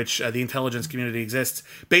in which the intelligence community exists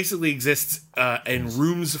in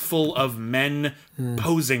rooms full of men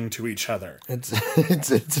posing to each other.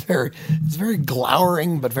 It's very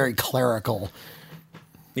glowering but very clerical.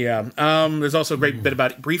 Yeah. There's also a great bit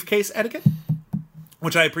about briefcase etiquette,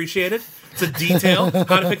 which I appreciated. It's a detail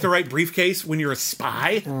how to pick the right briefcase when you're a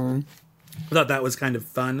spy. I thought that was kind of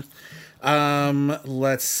fun.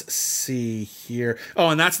 Let's see here. Oh,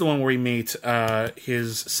 and that's the one where we meet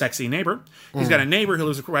his sexy neighbor. He's got a neighbor who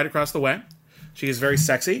lives right across the way. She is very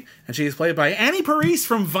sexy, and she is played by Annie Parise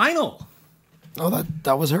from Vinyl. Oh,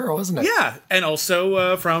 that was her, wasn't it? Yeah, and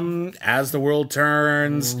also from As the World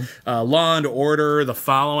Turns, Law and Order, The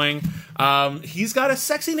Following. He's got a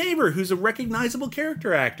sexy neighbor who's a recognizable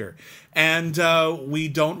character actor. And we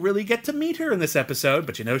don't really get to meet her in this episode,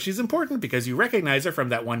 but you know she's important because you recognize her from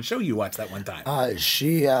that one show you watched that one time.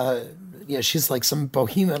 She's like some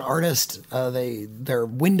bohemian artist. Their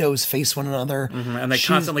windows face one another. And they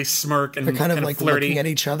constantly smirk and they're kind of like flirty. Looking at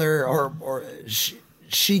each other, or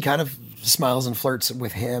she kind of smiles and flirts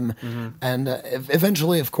with him, and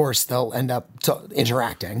eventually, of course, they'll end up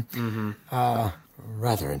interacting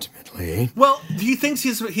rather intimately. Well, he thinks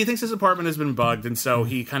his apartment has been bugged, and so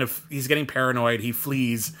he's getting paranoid. He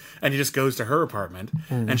flees, and he just goes to her apartment,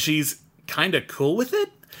 and she's kind of cool with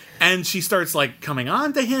it. and she starts like coming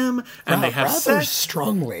on to him, and they have rather sex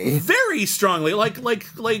strongly. very strongly,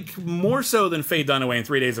 like more so than Faye Dunaway in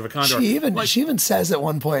 3 Days of a Condor. She even says at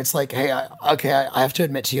one point, it's like, hey, I have to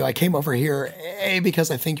admit to you, I came over here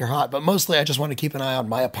because I think you're hot, but mostly I just want to keep an eye on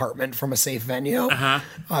my apartment from a safe venue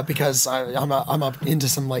because I'm up into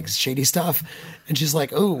some like shady stuff. And she's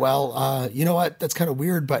like, oh, well, you know what? That's kind of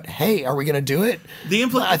weird, but hey, are we going to do it?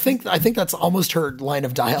 I think that's almost her line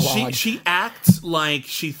of dialogue. She acts like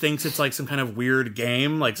she thinks it's like some kind of weird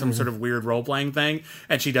game, like some sort of weird role-playing thing,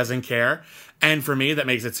 and she doesn't care. And for me, that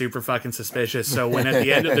makes it super fucking suspicious. So when at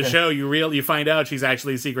the end of the show you find out she's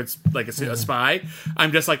actually a spy,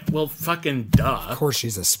 I'm just like, well, fucking duh. Of course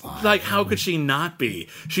she's a spy. Like, how could she not be?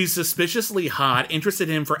 She's suspiciously hot, interested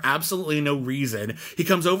in him for absolutely no reason. He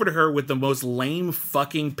comes over to her with the most lame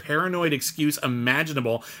fucking paranoid excuse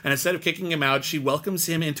imaginable, and instead of kicking him out, she welcomes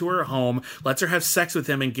him into her home, lets her have sex with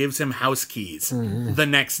him, and gives him house keys the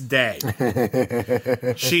next day.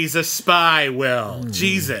 She's a spy, Will.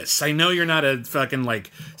 Jesus. I know you're not a fucking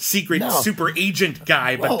like secret super agent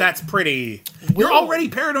guy, but that's pretty. You're already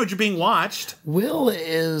paranoid you're being watched. Will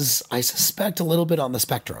is, I suspect, a little bit on the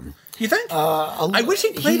spectrum. You think? I wish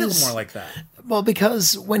he played it more like that. Well,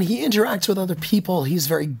 because when he interacts with other people, he's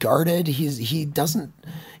very guarded.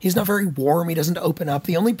 He's not very warm. He doesn't open up.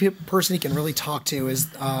 The only person he can really talk to is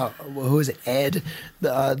who is it? Ed,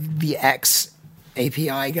 the ex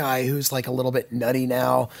API guy, who's like a little bit nutty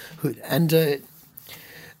now.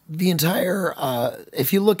 The entire,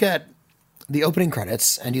 if you look at the opening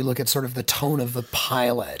credits and you look at sort of the tone of the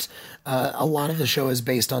pilot, a lot of the show is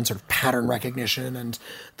based on sort of pattern recognition and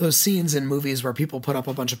those scenes in movies where people put up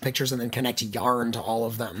a bunch of pictures and then connect yarn to all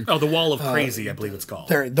of them. Oh, the Wall of Crazy, I believe it's called.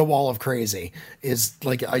 The Wall of Crazy is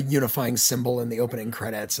like a unifying symbol in the opening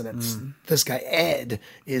credits, and it's this guy Ed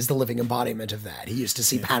is the living embodiment of that. He used to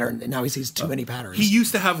see pattern, and now he sees too many patterns. He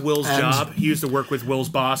used to have Will's job. He used to work with Will's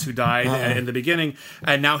boss, who died in the beginning,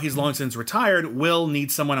 and now he's long since retired. Will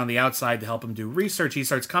needs someone on the outside to help him do research. He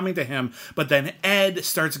starts coming to him, but then Ed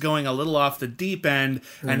starts going a little off the deep end,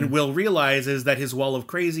 and Will realizes that his Wall of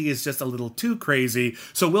Crazy is just a little too crazy.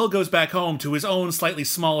 So Will goes back home to his own slightly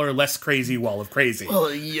smaller, less crazy Wall of Crazy.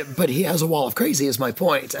 Well, yeah, but he has a Wall of Crazy, is my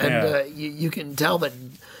point. And you can tell that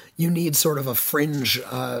you need sort of a fringe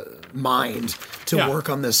mind to work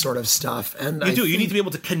on this sort of stuff. And you need to be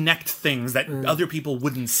able to connect things that other people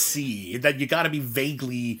wouldn't see, that you got to be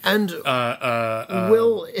vaguely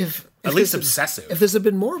Will, at least obsessive. If this had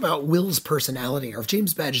been more about Will's personality, or if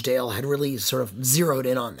James Badge Dale had really sort of zeroed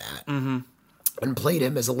in on that and played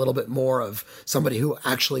him as a little bit more of somebody who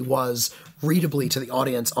actually was readably to the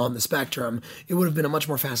audience on the spectrum, it would have been a much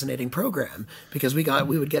more fascinating program, because we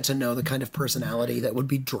would get to know the kind of personality that would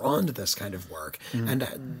be drawn to this kind of work, and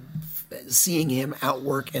seeing him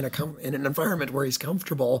outwork in an environment where he's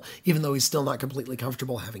comfortable, even though he's still not completely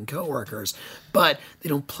comfortable having coworkers. But they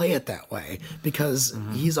don't play it that way, because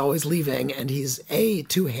he's always leaving, and he's A,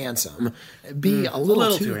 too handsome, B, a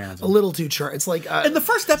little too handsome, a little too charming. It's like in the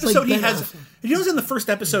first episode he has. You know, in the first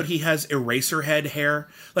episode he has Eraserhead hair.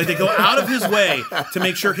 Like, they go out of his way to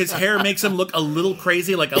make sure his hair makes him look a little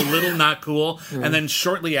crazy, like a little not cool, and then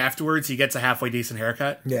shortly afterwards he gets a halfway decent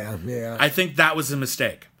haircut. Yeah. I think that was a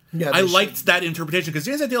mistake. Yeah, I liked that interpretation, because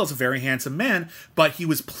James Dale is a very handsome man, but he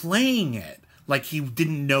was playing it like he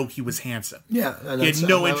didn't know he was handsome. Yeah, he had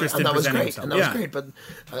no interest in presenting himself. And that was great, but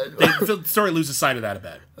the story loses sight of that a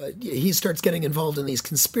bit. He starts getting involved in these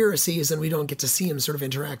conspiracies, and we don't get to see him sort of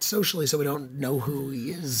interact socially, so we don't know who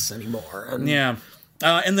he is anymore. And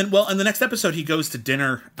and then in the next episode, he goes to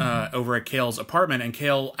dinner over at Cale's apartment, and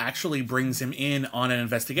Cale actually brings him in on an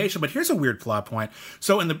investigation. But here's a weird plot point.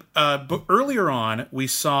 So in the earlier on, we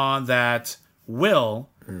saw that Will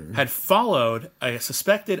had followed a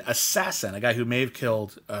suspected assassin, a guy who may have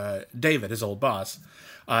killed David, his old boss,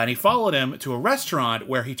 and he followed him to a restaurant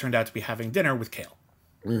where he turned out to be having dinner with Cale.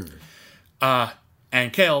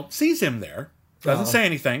 And Cale sees him there, doesn't say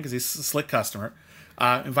anything because he's a slick customer.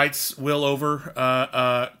 Invites Will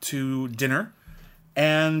over to dinner,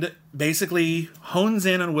 and basically hones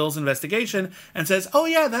in on Will's investigation and says, oh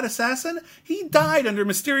yeah, that assassin, he died under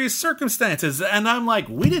mysterious circumstances. And I'm like,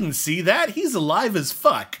 we didn't see that. He's alive as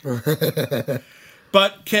fuck.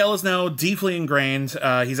 But Cale is now deeply ingrained.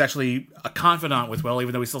 He's actually a confidant with Will,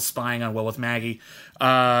 even though he's still spying on Will with Maggie.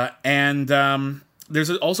 There's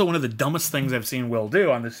also one of the dumbest things I've seen Will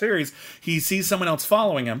do on this series. He sees someone else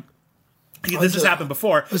following him, This has happened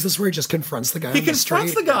before. Is this where he just confronts the guy? He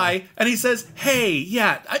confronts the guy, and he says, hey,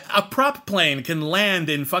 yeah, a prop plane can land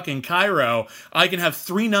in fucking Cairo. I can have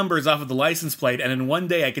 3 numbers off of the license plate, and in one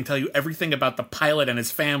day I can tell you everything about the pilot and his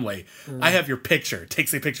family. I have your picture.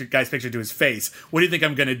 Takes the guy's picture to his face. What do you think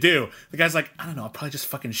I'm going to do? The guy's like, I don't know, I'll probably just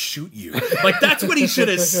fucking shoot you. Like, that's what he should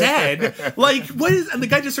have said. Like, what is... And the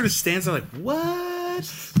guy just sort of stands there like,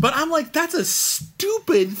 what? But I'm like, that's a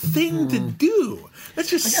stupid thing to do. That's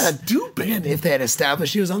just stupid. Again, if they had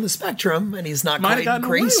established he was on the spectrum and he's not Might quite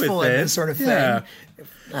graceful in this sort of thing.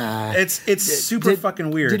 It's super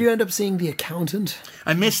fucking weird. Did you end up seeing The Accountant?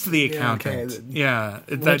 I missed The Accountant.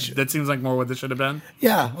 That seems like more what this should have been.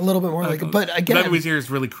 Yeah, a little bit more like it. But again, that movie here is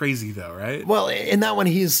really crazy, though, right? Well, in that one,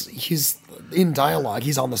 he's in dialogue.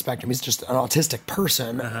 He's on the spectrum. He's just an autistic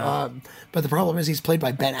person. But the problem is he's played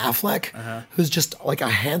by Ben Affleck, who's just like a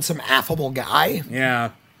handsome, affable guy.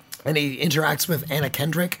 Yeah. And he interacts with Anna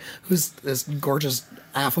Kendrick, who's this gorgeous,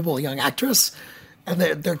 affable young actress. And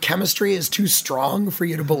their chemistry is too strong for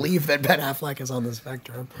you to believe that Ben Affleck is on the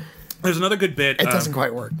spectrum. There's another good bit. It doesn't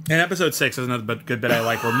quite work. In episode 6, there's another good bit I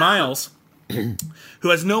like where Miles, who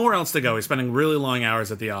has nowhere else to go, he's spending really long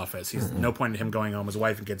hours at the office. He's no point in him going home. His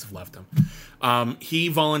wife and kids have left him. He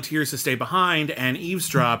volunteers to stay behind and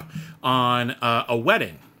eavesdrop on a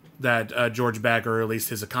wedding that George Beck, or at least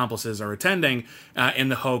his accomplices, are attending in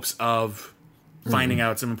the hopes of finding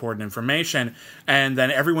out some important information. And then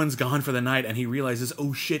everyone's gone for the night, and he realizes,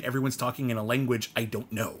 oh shit, everyone's talking in a language I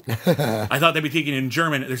don't know. I thought they'd be speaking in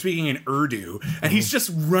German. They're speaking in Urdu. And he's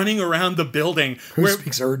just running around the building. Who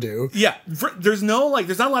speaks Urdu? Yeah. There's not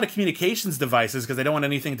a lot of communications devices because they don't want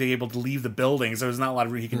anything to be able to leave the building. So there's not a lot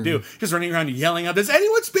of he can do. Just running around yelling out, does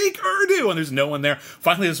anyone speak Urdu? And there's no one there.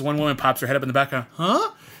 Finally, this one woman pops her head up in the background.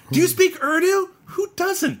 Huh? Do you speak Urdu? Who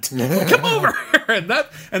doesn't? Come over.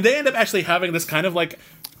 and they end up actually having this kind of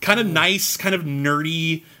nice, kind of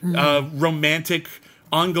nerdy, romantic,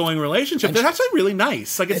 ongoing relationship. That's actually really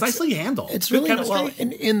nice. Like, it's nicely handled. It's really well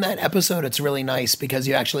in that episode. It's really nice because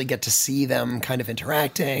you actually get to see them kind of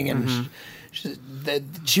interacting, and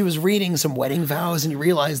she was reading some wedding vows, and you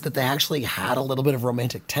realized that they actually had a little bit of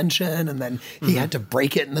romantic tension, and then he had to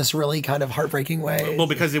break it in this really kind of heartbreaking way. Well,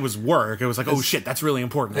 because it was work. It was like, oh shit, that's really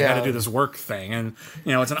important. I got to do this work thing, and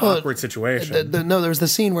it's an awkward situation. There was the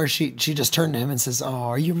scene where she just turned to him and says, "Oh,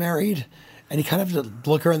 are you married?" And he kind of had to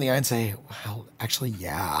look her in the eye and say, well, actually,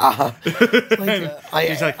 yeah.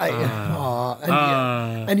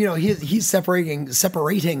 He's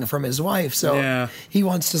separating from his wife, so he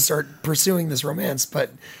wants to start pursuing this romance,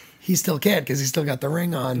 but he still can't because he's still got the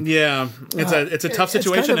ring on. Yeah, it's a tough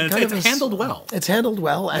situation, and it's handled well. It's handled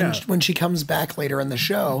well, and when she comes back later in the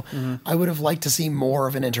show, I would have liked to see more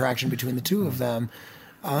of an interaction between the two of them.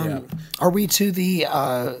 Are we to the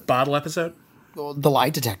bottle episode? The lie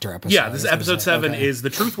detector episode. Yeah, this episode 7 is The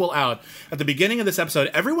Truth Will Out. At the beginning of this episode,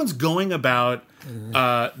 everyone's going about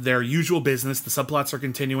their usual business. The subplots are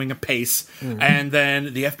continuing apace. And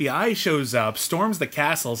then the FBI shows up, storms the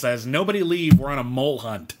castle, says, nobody leave, we're on a mole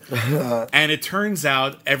hunt. And it turns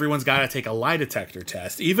out everyone's got to take a lie detector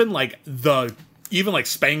test. Even like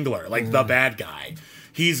Spangler, like the bad guy.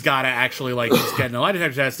 He's got to actually, he's getting a lie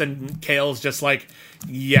detector test, and Kale's just like,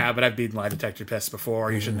 yeah, but I've beaten lie detector tests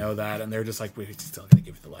before. You should know that. And they're just like, we're still going to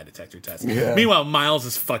give you the lie detector test. Yeah. Meanwhile, Miles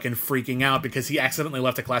is fucking freaking out because he accidentally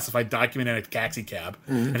left a classified document in a taxi cab,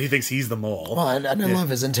 and he thinks he's the mole. Well, and I love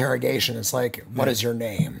his interrogation. It's like, what is your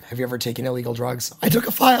name? Have you ever taken illegal drugs? I took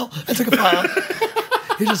a file.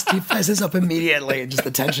 He fizzes up immediately, and just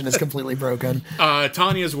the tension is completely broken.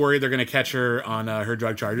 Tanya's worried they're going to catch her on her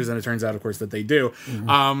drug charges, and it turns out, of course, that they do.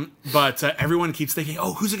 But everyone keeps thinking,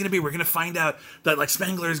 oh, who's it going to be? We're going to find out that,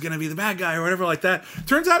 Spangler is going to be the bad guy or whatever like that.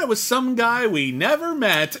 Turns out it was some guy we never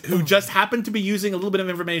met who just happened to be using a little bit of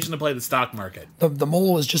information to play the stock market. The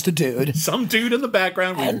mole was just a dude. Some dude in the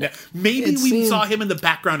background. Maybe we saw him in the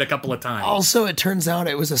background a couple of times. Also, it turns out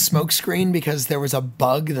it was a smoke screen because there was a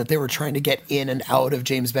bug that they were trying to get in and out of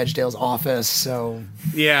James Bedgedale's office, so...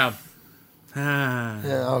 Yeah.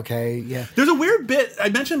 Okay, yeah. There's a weird bit, I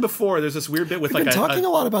mentioned before, there's this weird bit with We've been talking a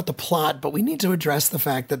lot about the plot, but we need to address the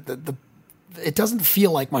fact that it doesn't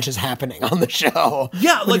feel like much is happening on the show.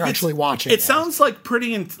 Yeah, when you're actually watching it. Sounds like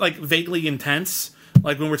pretty, vaguely intense,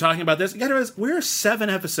 when we're talking about this. You gotta realize, we're 7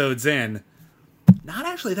 episodes in. Not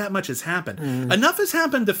actually that much has happened. Enough has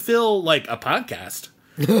happened to fill, a podcast.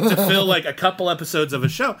 To fill a couple episodes of a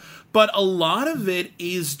show, but a lot of it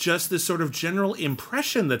is just this sort of general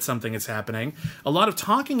impression that something is happening, a lot of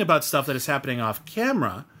talking about stuff that is happening off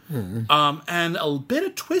camera, and a bit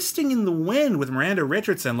of twisting in the wind with Miranda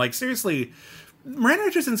Richardson. Seriously, Miranda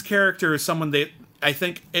Richardson's character is someone that I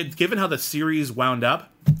think, given how the series wound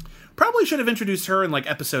up, probably should have introduced her in like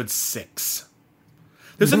episode 6.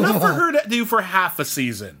 There's enough for her to do for half a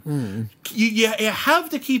season. You have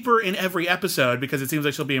to keep her in every episode because it seems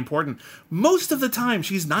like she'll be important. Most of the time,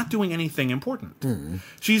 she's not doing anything important.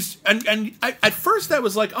 She's at first I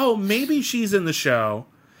was like, oh, maybe she's in the show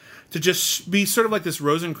to just be sort of like this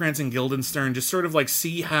Rosencrantz and Guildenstern, just sort of like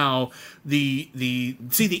see how the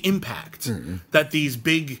impact that these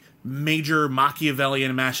big major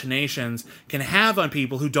Machiavellian machinations can have on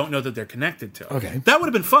people who don't know that they're connected to it. Okay. That would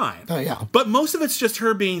have been fine. Oh, yeah. But most of it's just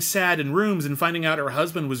her being sad in rooms and finding out her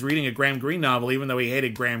husband was reading a Graham Greene novel even though he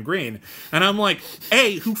hated Graham Greene. And I'm like,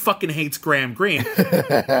 A, who fucking hates Graham Greene?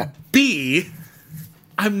 B,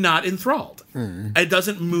 I'm not enthralled. It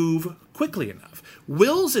doesn't move quickly enough.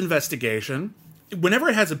 Will's investigation, whenever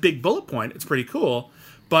it has a big bullet point, it's pretty cool.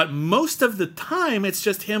 But most of the time, it's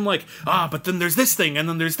just him like, but then there's this thing, and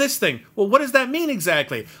then there's this thing. Well, what does that mean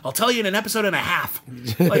exactly? I'll tell you in an episode and a half.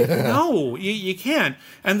 Like, no, you can't.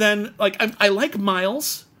 And then, like, I like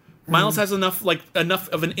Miles. Miles has enough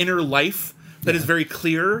of an inner life that is very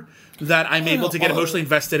clear that I'm able to get emotionally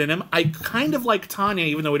invested in him. I kind of like Tanya,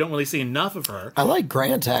 even though we don't really see enough of her. I like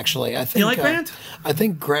Grant, actually. I think you like Grant? I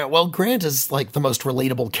think Grant is like the most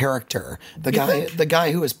relatable character. The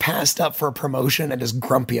guy who is passed up for a promotion and is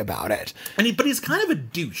grumpy about it. But he's kind of a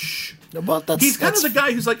douche. Well, he's kind of the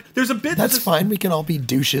guy who's like, there's a bit... That's fine. We can all be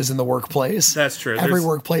douches in the workplace. That's true. Every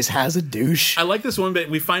workplace has a douche. I like this one bit.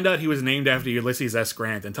 We find out he was named after Ulysses S.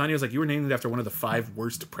 Grant. And Tanya was like, you were named after one of the 5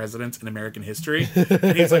 worst presidents in American history?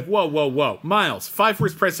 And he's like, whoa. Miles, 5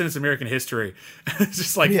 worst presidents in American history. And it's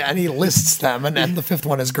just like... Yeah, and he lists them, and then the 5th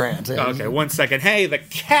one is Grant. Okay, 1 second. Hey, the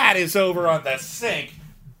cat is over on the sink.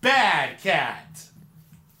 Bad cat.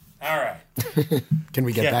 All right. Can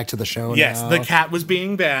we get back to the show yes, now? The cat was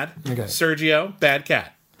being bad. Okay. Sergio, bad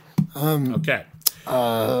cat. Okay.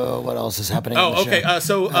 What else is happening? Oh, okay.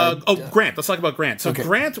 Grant. Let's talk about Grant. So okay.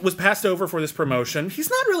 Grant was passed over for this promotion. He's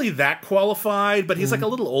not really that qualified, but he's like a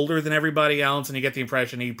little older than everybody else, and you get the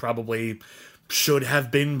impression he probably should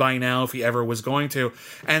have been by now if he ever was going to.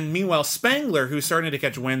 And meanwhile, Spangler, who's starting to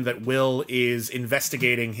catch wind that Will is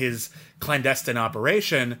investigating his clandestine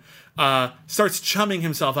operation, starts chumming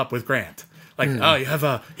himself up with Grant. Like, oh, you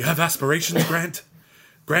have aspirations, Grant?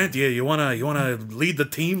 Grant, you wanna lead the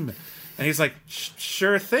team? And he's like,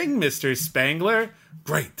 sure thing, Mr. Spangler.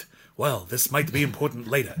 Great. Well, this might be important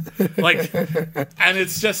later. Like, and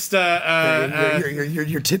it's just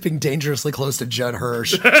you're tipping dangerously close to Judd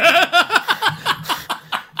Hirsch.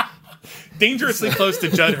 Dangerously Close to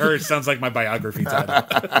Judd Hirsch sounds like my biography title.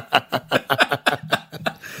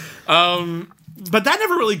 But that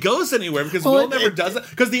never really goes anywhere because Will never does it.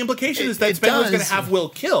 Because the implication is that Spangler's going to have Will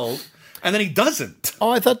killed, and then he doesn't. Oh,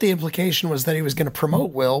 I thought the implication was that he was going to promote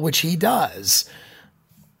Will, which he does.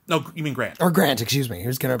 No, you mean Grant. Or Grant, excuse me.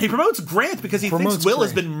 He promotes Grant because he thinks Will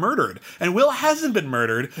has been murdered. And Will hasn't been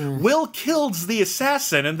murdered. Will kills the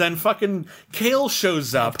assassin, and then fucking Kale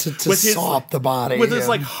shows up to saw up the body. With his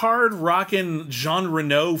like hard rockin' Jean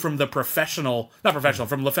Reno from The Professional,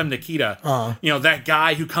 from La Femme Nikita. You know, that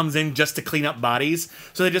guy who comes in just to clean up bodies.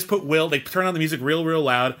 So they just put Will, they turn on the music real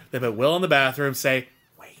loud, they put Will in the bathroom, say,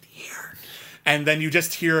 and then you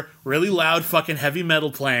just hear really loud fucking heavy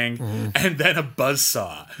metal playing, and then a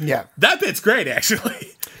buzzsaw. Yeah. That bit's great,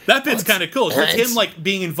 actually. That bit's kind of cool. It's him, like,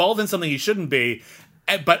 being involved in something he shouldn't be,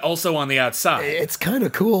 but also on the outside. It's kind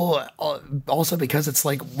of cool, also because it's,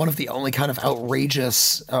 like, one of the only kind of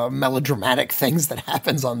outrageous, melodramatic things that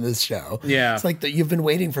happens on this show. Yeah. It's like that you've been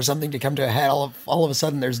waiting for something to come to a head. All of a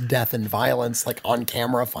sudden, there's death and violence, like, on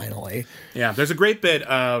camera, finally. Yeah, there's a great bit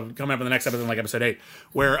coming up in the next episode, like episode 8,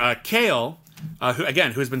 where Kale...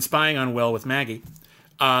 who's been spying on Will with Maggie,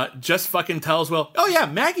 just fucking tells Will, oh yeah,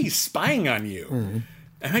 Maggie's spying on you.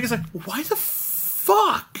 And Maggie's like, why the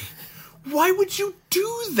fuck? Why would you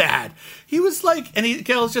do that? He was like, and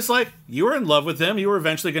Kale's just like, you were in love with him. You were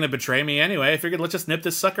eventually going to betray me anyway. I figured let's just nip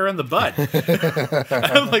this sucker in the bud.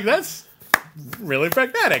 I'm like, that's really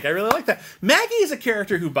pragmatic. I really like that. Maggie is a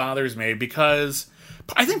character who bothers me because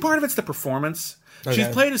I think part of it's the performance. Okay. She's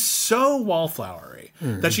played as so wallflowery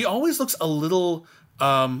that she always looks a little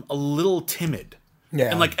timid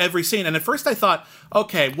in like every scene. And at first I thought,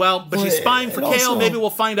 okay, but she's spying for Kale. Maybe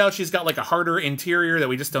we'll find out she's got like a harder interior that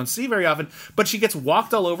we just don't see very often. But she gets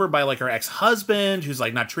walked all over by like her ex-husband, who's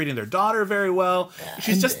like not treating their daughter very well.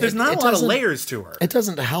 She's just there's not a lot of layers to her. It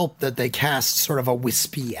doesn't help that they cast sort of a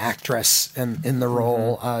wispy actress in the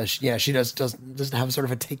role. She doesn't have sort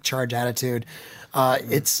of a take charge attitude.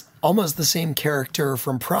 It's almost the same character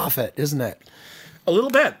from Prophet, isn't it? A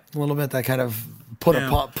little bit. That kind of put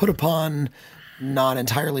upon not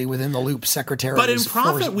entirely within the loop secretary. But in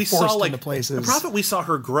Prophet, we saw like places. In Prophet, we saw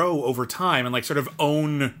her grow over time and like sort of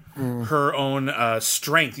own her own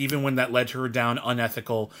strength, even when that led her down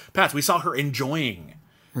unethical paths. We saw her enjoying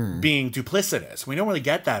being duplicitous. We don't really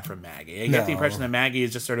get that from Maggie. I get the impression that Maggie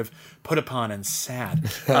is just sort of put upon and sad.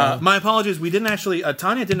 My apologies. We didn't actually.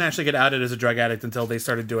 Tanya didn't actually get outed as a drug addict until they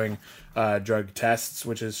started doing drug tests,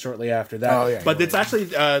 which is shortly after that. Oh, yeah, but it's actually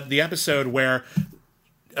the episode where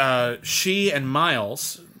she and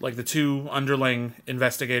Miles, like the two underling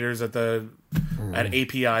investigators at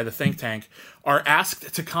API, the think tank, are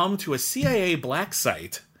asked to come to a CIA black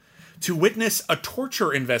site to witness a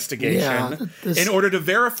torture investigation in order to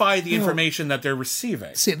verify the information that they're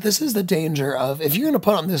receiving. See, this is the danger of, if you're going to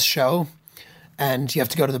put on this show and you have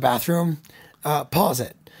to go to the bathroom, pause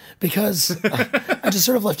it. Because I just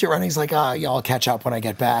sort of left it running. He's like, yeah, I'll catch up when I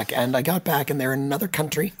get back. And I got back and they're in another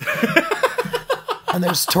country. And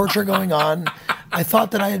there's torture going on. I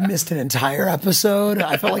thought that I had missed an entire episode.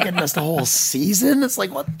 I felt like I'd missed a whole season. It's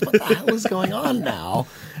like, what the hell is going on now?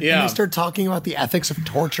 Yeah. And they start talking about the ethics of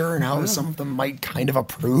torture and how some of them might kind of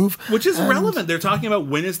approve. Which is relevant. They're talking about,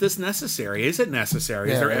 when is this necessary? Is it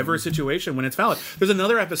necessary? Is there ever a situation when it's valid? There's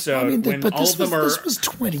another episode when all of them are... This was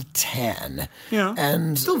 2010. Yeah,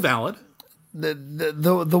 and still valid.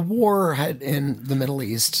 The war in the Middle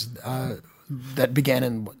East... that began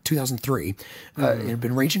in 2003. It had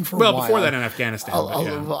been raging for a while. Well, before that in Afghanistan.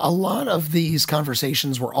 A lot of these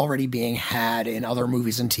conversations were already being had in other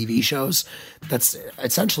movies and TV shows. That's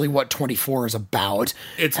essentially what 24 is about.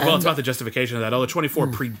 It's about the justification of that. Although 24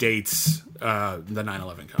 predates the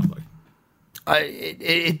 9/11 conflict.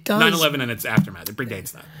 It does. 9/11 and its aftermath. It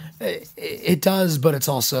predates that. It does, but it's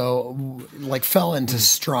also like fell into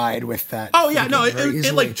stride with that. Oh yeah, no,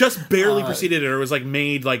 it like just barely preceded it, or it was like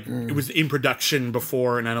made like it was in production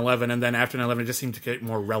before 9/11, and then after 9/11, it just seemed to get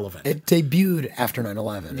more relevant. It debuted after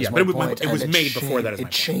 9/11. Yeah, but it was made before that.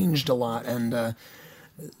 It changed a lot, and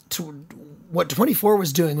what 24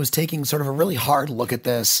 was doing was taking sort of a really hard look at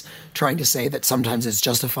this, trying to say that sometimes it's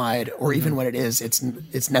justified, or even when it is,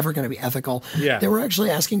 it's never going to be ethical. Yeah. They were actually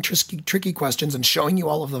asking tricky questions and showing you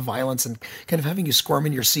all of the violence and kind of having you squirm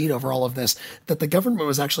in your seat over all of this that the government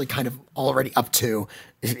was actually kind of already up to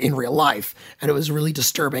in real life. And it was really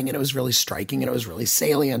disturbing, and it was really striking, and it was really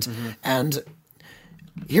salient. And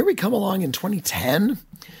here we come along in 2010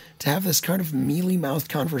 to have this kind of mealy-mouthed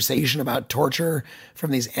conversation about torture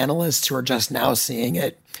from these analysts who are just now seeing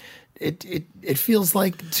it. It feels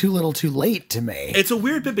like too little too late to me. It's a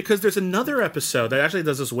weird bit because there's another episode that actually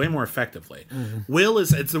does this way more effectively.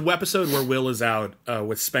 It's the episode where Will is out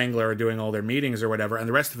with Spangler doing all their meetings or whatever, and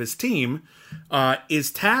the rest of his team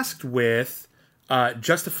is tasked with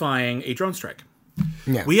justifying a drone strike.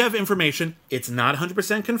 Yeah. We have information. It's not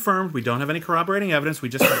 100% confirmed. We don't have any corroborating evidence. We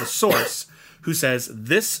just have a source who says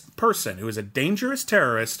this person, who is a dangerous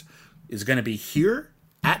terrorist, is going to be here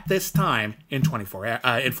at this time in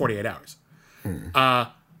 48 hours.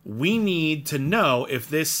 We need to know if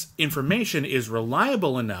this information is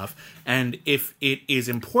reliable enough and if it is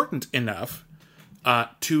important enough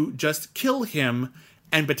to just kill him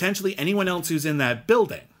and potentially anyone else who's in that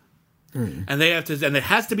building. And they have to, and it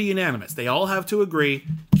has to be unanimous. They all have to agree,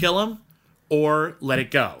 kill him or let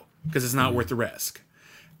it go, because it's not worth the risk.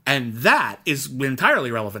 And that is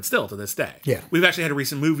entirely relevant still to this day. Yeah. We've actually had a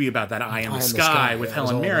recent movie about that, Eye in the Sky, with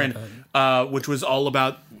Helen Mirren, which was all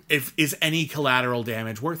about is any collateral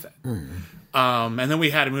damage worth it. And then we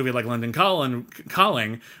had a movie like London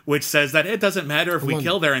Calling, which says that it doesn't matter if we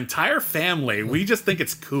kill their entire family. We just think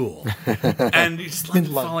it's cool. And just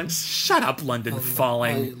London Falling. Shut up, London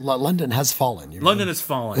Falling. London has fallen. London has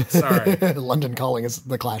fallen. Sorry. London Calling is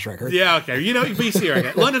the Clash record. Yeah, okay. You know, you see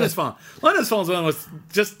right. London has fallen. London has fallen is one of the most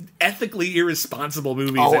just ethically irresponsible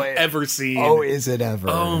movies I've ever seen. Oh, is it ever?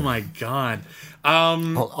 Oh my God.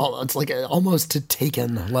 It's like almost to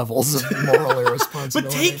Taken levels of moral irresponsibility.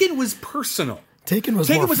 But Taken was personal. Taken was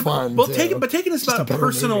more fun. Well, Taken is about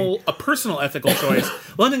a personal ethical choice.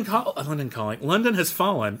 London Has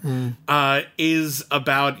Fallen is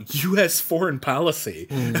about U.S. foreign policy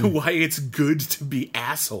and why it's good to be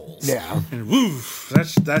assholes. Yeah, and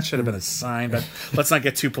that should have been a sign. But let's not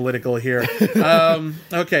get too political here.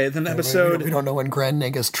 Okay, then episode. We don't know when Grand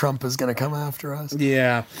Negus Trump is going to come after us.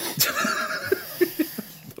 Yeah.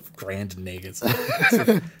 Grand Negus.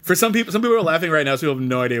 For some people are laughing right now, so people have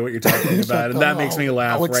no idea what you're talking about, and that makes me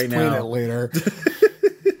laugh right now. I'll explain it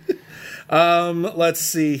later. Let's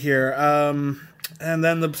see here. And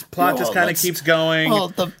then the plot just kind of keeps going.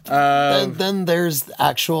 Well, then there's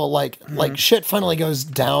actual like shit finally goes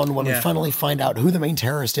down when we finally find out who the main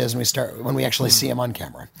terrorist is, and when we actually see him on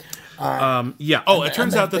camera. It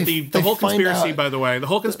turns out that the whole conspiracy, by the way, the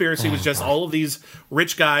whole conspiracy was just all of these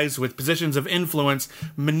rich guys with positions of influence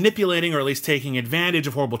manipulating or at least taking advantage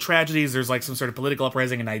of horrible tragedies. There's like some sort of political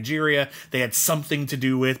uprising in Nigeria they had something to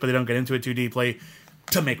do with, but they don't get into it too deeply,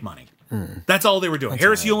 to make money. That's all they were doing.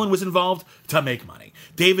 Harris Yulin was involved to make money.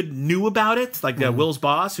 David knew about it, like Will's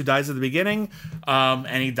boss, who dies at the beginning,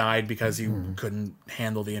 and he died because he couldn't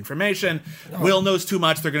handle the information. Will knows too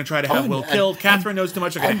much. They're going to try to have Will killed. Catherine knows too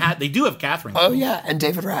much. They do have Catherine killed. Oh, yeah, and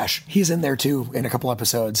David Rash. He's in there, too, in a couple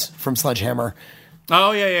episodes from Sledgehammer.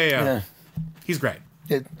 Oh, yeah. He's great.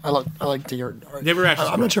 I like to hear. David Rash.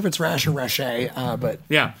 I'm not sure if it's Rash or Rache, but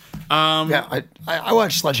yeah. I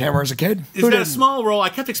watched Sledgehammer as a kid. He's got a small role. I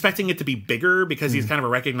kept expecting it to be bigger because he's kind of a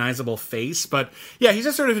recognizable face, but yeah, he's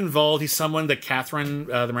just sort of involved. He's someone that Catherine,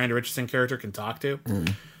 the Miranda Richardson character, can talk to.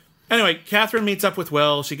 Anyway, Catherine meets up with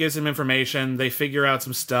Will. She gives him information. They figure out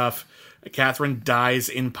some stuff. Catherine dies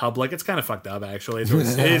in public. It's kind of fucked up, actually. It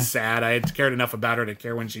is sad. I had cared enough about her to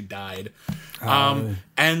care when she died. And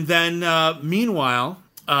then, meanwhile,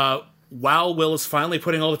 while Will is finally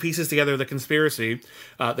putting all the pieces together of the conspiracy,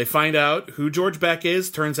 they find out who George Beck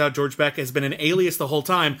is. Turns out George Beck has been an alias the whole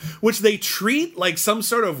time, which they treat like some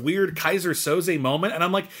sort of weird Kaiser Soze moment. And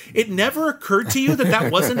I'm like, it never occurred to you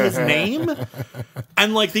that wasn't his name?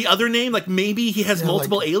 And like the other name, like maybe he has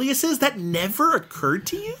multiple aliases? That never occurred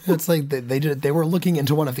to you? It's like they were looking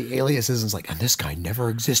into one of the aliases and it's like, and this guy never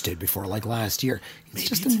existed before like last year.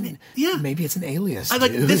 Maybe it's an alias.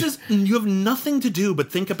 You have nothing to do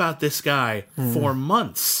but think about this guy for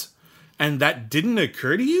months. And that didn't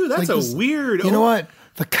occur to you? That's weird. You know what?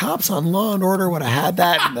 The cops on Law and Order would have had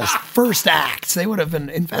that in the first act. They would have been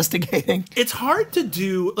investigating. It's hard to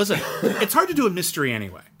do. Listen, it's hard to do a mystery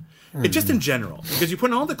anyway. It's just in general, because you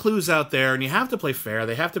put all the clues out there, and you have to play fair.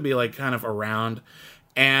 They have to be like kind of around,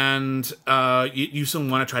 and you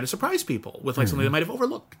want to try to surprise people with like something they might have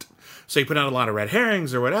overlooked. So you put out a lot of red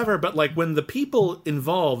herrings or whatever, but like when the people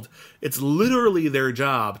involved, it's literally their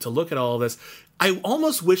job to look at all of this. I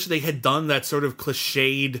almost wish they had done that sort of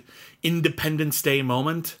cliched Independence Day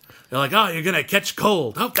moment. They're like, oh, you're going to catch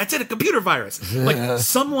cold. Oh, that's it, a computer virus. Like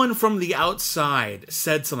someone from the outside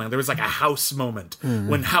said something. There was like a House moment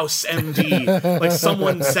when House MD, like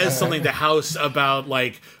someone says something to House about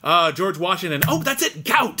like George Washington. Oh, that's it,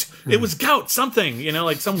 gout. It was gout, something,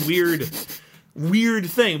 like some weird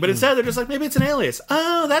thing, but instead they're just like, maybe it's an alias.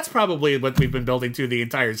 Oh, that's probably what we've been building to the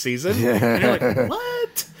entire season. And you're like,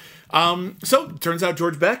 what? So it turns out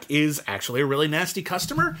George Beck is actually a really nasty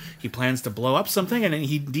customer. He plans to blow up something, and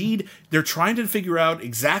indeed they're trying to figure out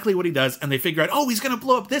exactly what he does, and they figure out, oh, he's going to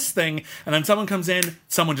blow up this thing, and then someone comes in,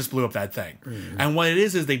 someone just blew up that thing. And what it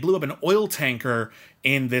is they blew up an oil tanker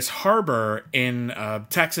in this harbor in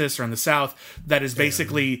Texas or in the South that is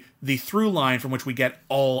basically the through line from which we get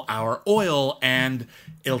all our oil, and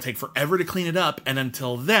it'll take forever to clean it up, and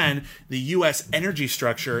until then, the U.S. energy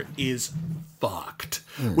structure is fucked,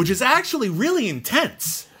 which is actually really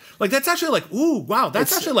intense. Like, that's actually like, ooh, wow,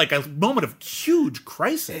 that's actually like a moment of huge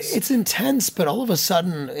crisis. It's intense, but all of a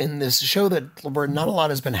sudden in this show where not a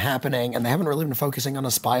lot has been happening and they haven't really been focusing on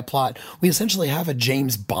a spy plot, we essentially have a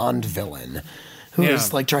James Bond villain who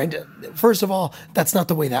is like trying to, first of all, that's not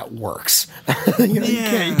the way that works. You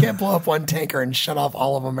can't blow up one tanker and shut off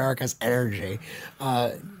all of America's energy.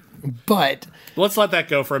 But let's let that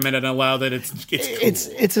go for a minute and allow that it's cool.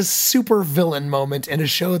 It's a super villain moment in a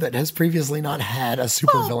show that has previously not had a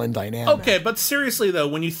super villain dynamic. Okay, but seriously though,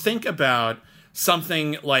 when you think about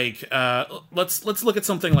something like let's look at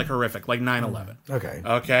something like horrific, like 9/11.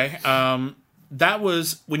 Okay. That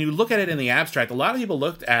was, when you look at it in the abstract, a lot of people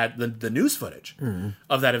looked at the news footage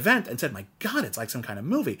of that event and said, my God, it's like some kind of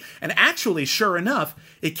movie. And actually, sure enough,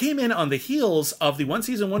 it came in on the heels of the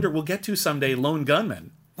one-season wonder we'll get to someday, Lone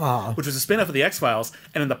Gunman, which was a spin-off of the X-Files.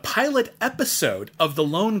 And in the pilot episode of The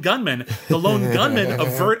Lone Gunman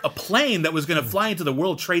avert a plane that was going to fly into the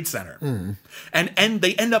World Trade Center. And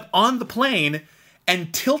they end up on the plane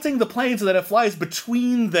and tilting the plane so that it flies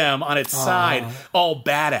between them on its side, all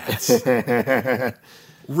badass.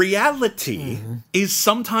 Reality is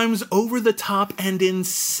sometimes over the top and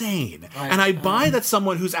insane. And I buy that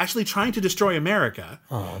someone who's actually trying to destroy America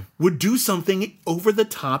would do something over the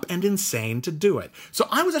top and insane to do it. So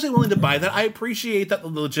I was actually willing to buy that. I appreciate that the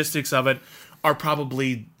logistics of it are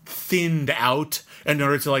probably thinned out in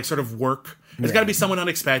order to like sort of work. It's got to be someone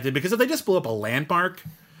unexpected, because if they just blew up a landmark,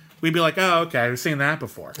 we'd be like, oh, okay, we've seen that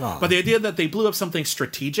before. But the idea that they blew up something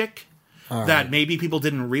strategic, that maybe people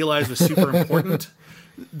didn't realize was super important.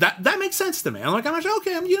 That makes sense to me. I'm like,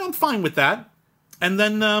 okay, I'm fine with that. And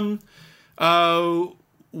then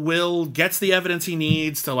Will gets the evidence he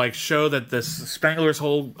needs to like show that this Spengler's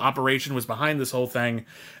whole operation was behind this whole thing,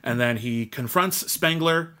 and then he confronts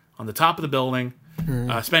Spengler on the top of the building.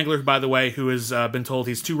 Spengler, by the way, who has been told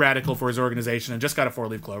he's too radical for his organization and just got a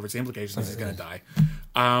 4-leaf clover. It's the implication he's going to die.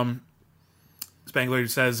 Spengler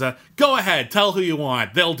says, "Go ahead, tell who you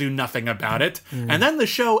want. They'll do nothing about it." And then the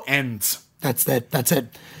show ends. That's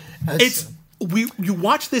it. You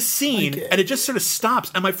watch this scene and it just sort of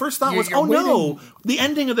stops. And my first thought was, oh waiting. no, the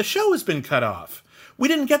ending of the show has been cut off. We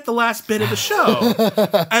didn't get the last bit of the show.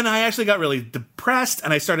 And I actually got really depressed,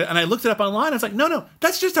 and I looked it up online. I was like, no,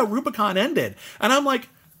 that's just how Rubicon ended. And I'm like,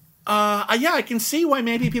 yeah, I can see why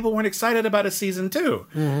maybe people weren't excited about a season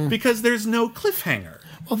 2 because there's no cliffhanger.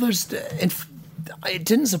 Well, it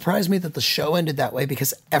didn't surprise me that the show ended that way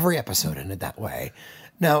because every episode ended that way.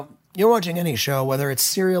 Now, you're watching any show, whether it's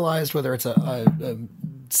serialized, whether it's a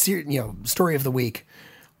story of the week,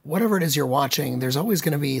 whatever it is you're watching, there's always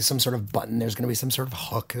going to be some sort of button. There's going to be some sort of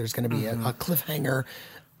hook. There's going to be a cliffhanger.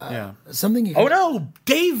 Something you can, oh no,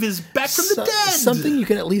 Dave is back from the dead. Something you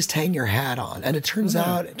can at least hang your hat on. And it turns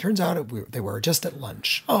out they were just at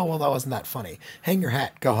lunch. Oh, well, that wasn't that funny. Hang your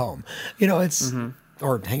hat, go home. It's...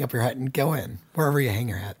 Or hang up your hat and go in, wherever you hang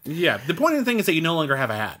your hat. Yeah, the point of the thing is that you no longer have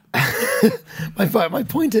a hat. My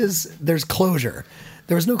point is there's closure.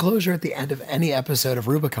 There was no closure at the end of any episode of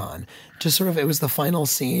Rubicon. Just sort of, it was the final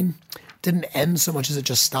scene. Didn't end so much as it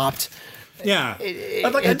just stopped. Yeah.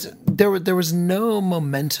 There was no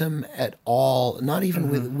momentum at all, not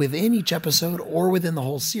even within each episode or within the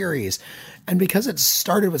whole series. And because it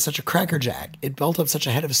started with such a crackerjack, it built up such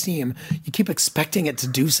a head of steam, you keep expecting it to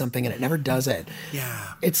do something and it never does it.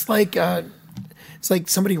 Yeah. It's like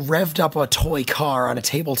somebody revved up a toy car on a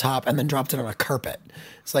tabletop and then dropped it on a carpet.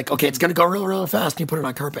 It's like, okay, it's going to go real, real fast, and you put it on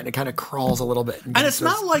a carpet and it kind of crawls a little bit. And it's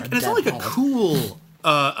not like a cool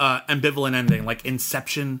ambivalent ending like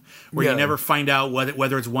Inception, where you never find out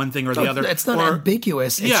whether it's one thing or the other. It's not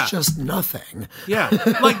ambiguous. It's just nothing. Yeah,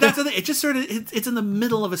 like that's the thing. It just sort of it's in the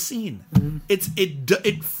middle of a scene.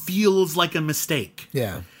 It feels like a mistake.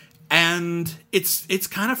 Yeah, and it's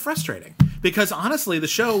kind of frustrating because honestly, the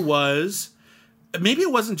show was maybe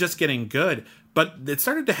it wasn't just getting good, but it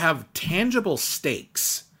started to have tangible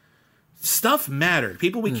stakes. Stuff mattered.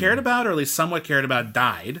 People we cared about, or at least somewhat cared about,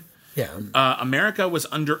 died. Yeah. America was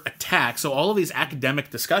under attack. So all of these academic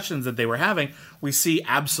discussions that they were having, we see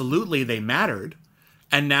absolutely they mattered.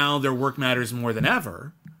 And now their work matters more than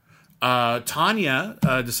ever. Tanya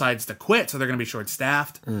decides to quit, so they're going to be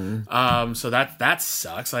short-staffed. So that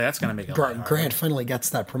sucks. Like, that's going to make it Grant finally gets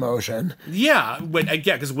that promotion. Yeah,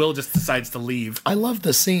 because Will just decides to leave. I love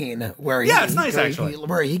the scene where it's nice, actually.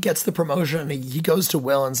 Where he gets the promotion, and he goes to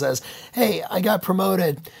Will and says, "Hey, I got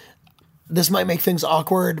promoted. This might make things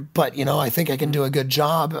awkward, but I think I can do a good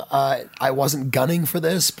job. I wasn't gunning for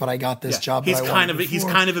this, but I got this job. He's kind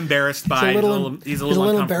of embarrassed by it. He's a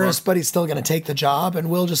little embarrassed, but he's still going to take the job. And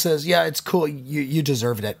Will just says, "Yeah, it's cool. You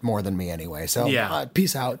deserved it more than me anyway. So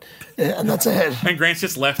peace out." And that's it. And Grant's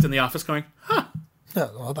just left in the office going, "Huh?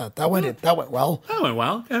 Well, that went well. That went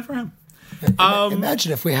well. Good for him."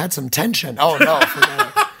 Imagine if we had some tension. Oh no. Forget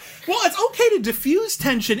it. Well, it's okay to diffuse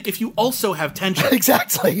tension if you also have tension.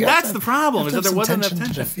 Exactly. That's the problem, is that there wasn't enough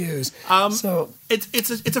tension. To diffuse. So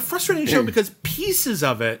it's a frustrating show because pieces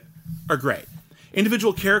of it are great.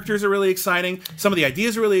 Individual characters are really exciting. Some of the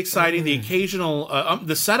ideas are really exciting. The occasional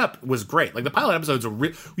the setup was great. Like the pilot episodes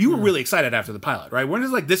you were really excited after the pilot, right? When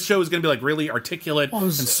it's like this show is going to be like really articulate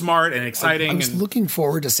and smart and exciting. I was looking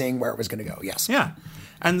forward to seeing where it was going to go. Yes. Yeah.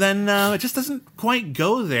 And then it just doesn't quite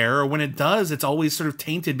go there. Or when it does, it's always sort of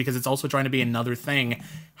tainted because it's also trying to be another thing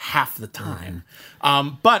half the time.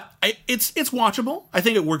 But it's watchable. I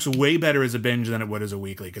think it works way better as a binge than it would as a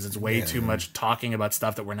weekly because it's way too much talking about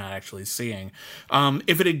stuff that we're not actually seeing.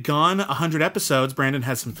 If it had gone 100 episodes, Brandon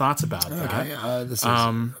has some thoughts about that. Okay, this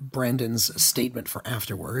is Brandon's statement for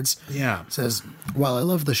afterwards. Yeah. It says, "While I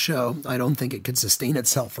love the show, I don't think it could sustain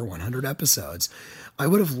itself for 100 episodes. I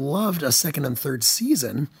would have loved a second and third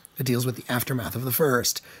season that deals with the aftermath of the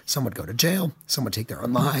first. Some would go to jail, some would take their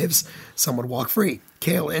own lives, some would walk free.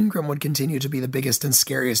 Cale Ingram would continue to be the biggest and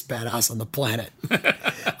scariest badass on the planet.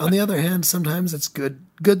 On the other hand, sometimes it's good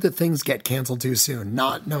that things get canceled too soon.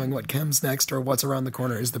 Not knowing what comes next or what's around the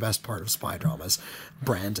corner is the best part of spy dramas."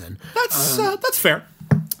 Brandon. That's fair.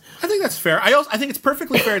 I think that's fair. I think it's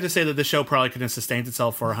perfectly fair to say that the show probably couldn't have sustained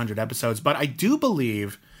itself for 100 episodes, but I do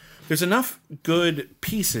believe there's enough good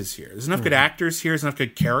pieces here. There's enough good actors here. There's enough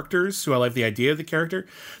good characters who I like the idea of the character.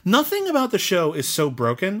 Nothing about the show is so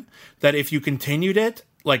broken that if you continued it,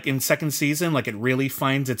 like in second season, like it really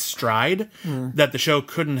finds its stride, that the show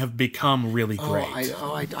couldn't have become really great.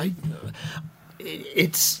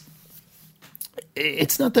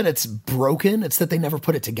 It's not that it's broken, it's that they never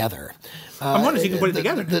put it together. I'm wondering if you can put it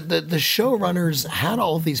together. The showrunners had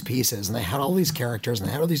all of these pieces, and they had all these characters, and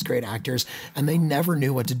they had all these great actors, and they never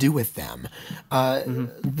knew what to do with them.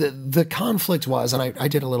 The conflict was, and I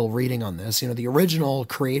did a little reading on this, the original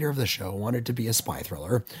creator of the show wanted to be a spy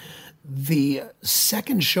thriller. The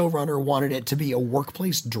second showrunner wanted it to be a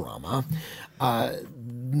workplace drama,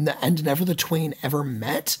 and never the twain ever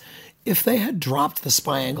met. If they had dropped the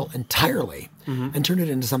spy angle entirely and turned it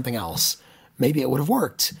into something else, maybe it would have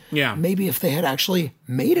worked. Yeah. Maybe if they had actually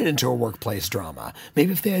made it into a workplace drama,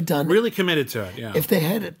 maybe if they had done... Really committed to it, yeah. If they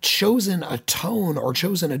had chosen a tone or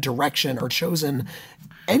chosen a direction or chosen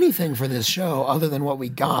anything for this show other than what we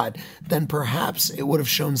got, then perhaps it would have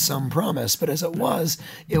shown some promise. But as it was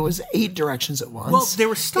 8 directions at once. Well, they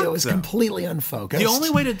were stuck, It was though. completely unfocused.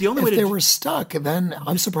 If they were stuck, then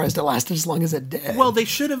I'm surprised it lasted as long as it did. Well, they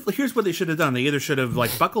should have. Here's what they should have done. They either should have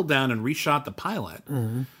buckled down and reshot the pilot,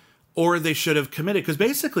 or they should have committed. Because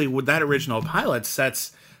basically, with that original pilot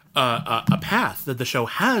sets a path that the show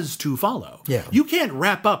has to follow. Yeah. You can't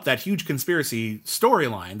wrap up that huge conspiracy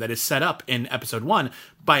storyline that is set up in episode 1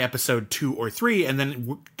 by episode 2 or 3, and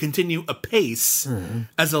then continue apace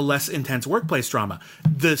as a less intense workplace drama.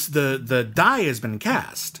 The die has been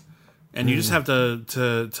cast. And you just have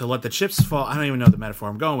to let the chips fall. I don't even know the metaphor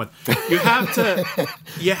I'm going with. You have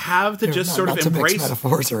to just sort of embrace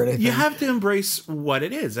metaphors or anything. You have to embrace what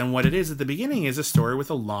it is, and what it is at the beginning is a story with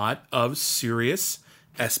a lot of serious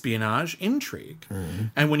espionage intrigue.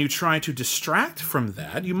 And when you try to distract from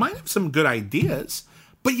that, you might have some good ideas,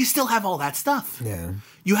 but you still have all that stuff. Yeah,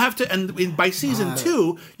 you have to. And by season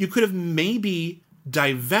 2, you could have maybe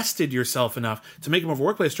divested yourself enough to make it more of a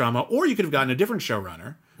workplace drama, or you could have gotten a different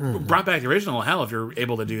showrunner. Brought back the original. Hell, if you're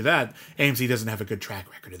able to do that, AMC doesn't have a good track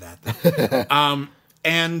record of that.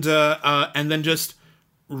 And then just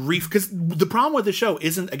because the problem with the show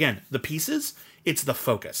isn't, again, the pieces, it's the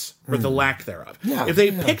focus or the lack thereof. Yeah, if they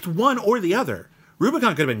picked one or the other,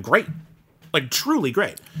 Rubicon could have been great, truly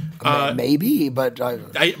great. Maybe, but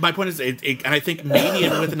my point is, and I think maybe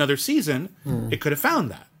with another season, it could have found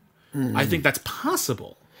that. I think that's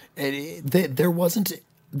possible.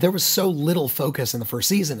 There was so little focus in the first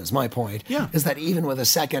season, is my point. Yeah. Is that even with a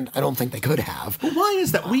second, I don't think they could have. But why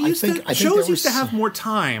is that? Shows used to have more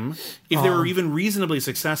time, if they were even reasonably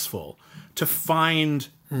successful, to find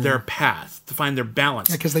their path, to find their balance.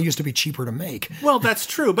 Yeah, because they used to be cheaper to make. Well, that's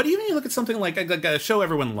true. But even you look at something like a show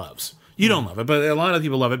everyone loves. You don't love it, but a lot of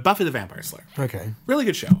people love it. Buffy the Vampire Slayer. Okay. Really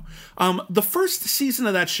good show. The first season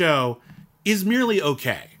of that show is merely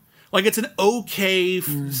okay. It's an okay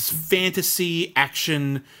fantasy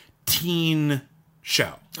action teen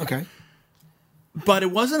show. Okay. But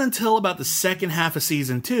it wasn't until about the second half of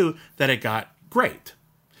season 2 that it got great.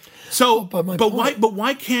 So,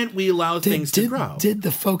 why can't we allow things to grow? Did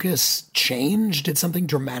the focus change? Did something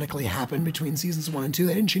dramatically happen between seasons 1 and 2?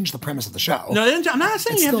 They didn't change the premise of the show. No, I'm not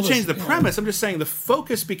saying you have to change the premise. I'm just saying the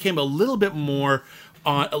focus became a little bit more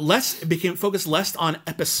focused less on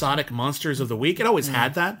episodic monsters of the week. It always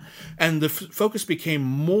had that, and the focus became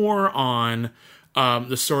more on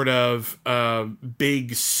the sort of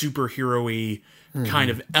big superhero-y kind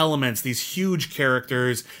of elements. These huge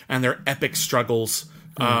characters and their epic struggles.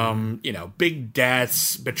 Big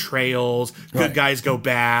deaths, betrayals. Good guys go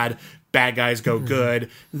bad. Bad guys go good.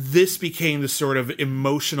 This became the sort of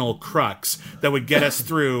emotional crux that would get us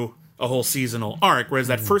through a whole seasonal arc. Whereas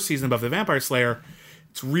that first season of Buffy the Vampire Slayer,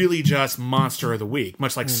 it's really just Monster of the Week,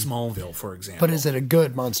 much like Smallville, for example. But is it a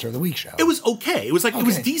good Monster of the Week show? It was okay. It was it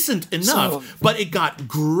was decent enough, but it got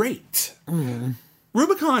great.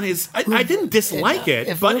 Rubicon is. I didn't dislike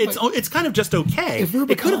it, but it's kind of just okay.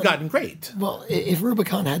 It could have gotten great. Well, if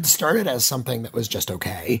Rubicon had started as something that was just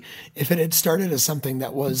okay, if it had started as something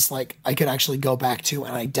that was I could actually go back to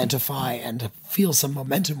and identify and feel some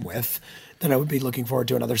momentum with, then I would be looking forward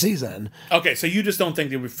to another season. Okay, so you just don't think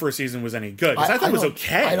the first season was any good? Because I thought it was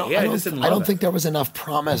okay. I don't think there was enough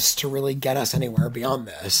promise to really get us anywhere beyond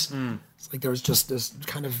this. It's there was just this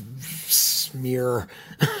kind of smear,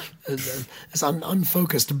 this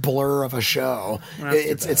unfocused blur of a show.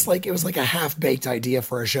 It was like a half-baked idea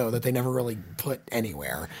for a show that they never really put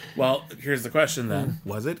anywhere. Well, here's the question then.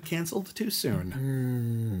 Was it canceled too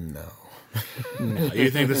soon? No. No. You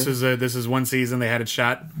think this is one season they had it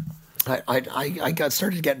shot? I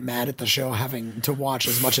started to get mad at the show having to watch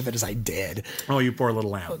as much of it as I did. Oh, you poor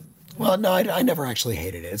little lamb. Well, no, I never actually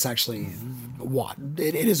hated it. It's actually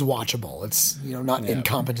it is watchable. It's not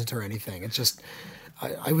incompetent or anything. It's just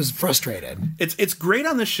I was frustrated. It's great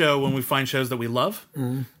on the show when we find shows that we love.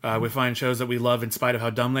 We find shows that we love in spite of how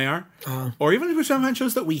dumb they are, or even if we find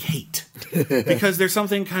shows that we hate because there's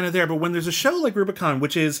something kind of there. But when there's a show like Rubicon,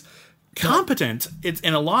 which is competent, it's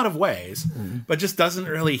in a lot of ways, but just doesn't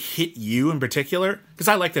really hit you in particular, because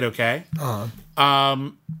I liked it okay.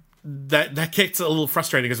 That gets a little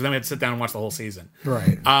frustrating because then we had to sit down and watch the whole season.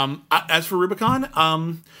 Right. As for Rubicon,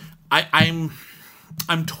 I'm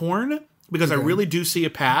torn because I really do see a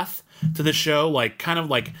path to this show, like kind of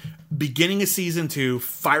like beginning of season 2,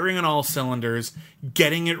 firing on all cylinders,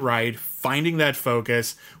 getting it right, finding that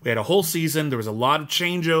focus. We had a whole season. There was a lot of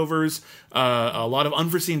changeovers, a lot of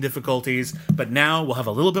unforeseen difficulties, but now we'll have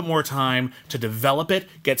a little bit more time to develop it,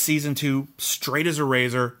 get season 2 straight as a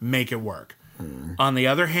razor, make it work. On the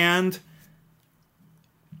other hand,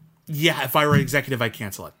 if I were an executive, I'd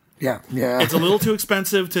cancel it. Yeah. It's a little too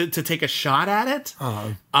expensive to take a shot at it.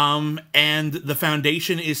 And the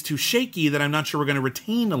foundation is too shaky that I'm not sure we're going to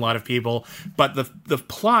retain a lot of people. But the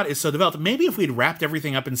plot is so developed. Maybe if we'd wrapped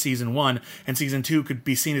everything up in season 1 and season 2 could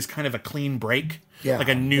be seen as kind of a clean break, like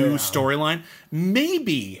a new storyline,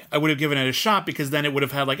 maybe I would have given it a shot, because then it would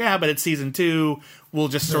have had but it's season 2. We'll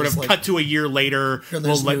just sort of cut to a year later.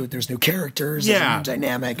 There's new characters. There's a new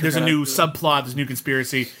dynamic. There's a new subplot. There's a new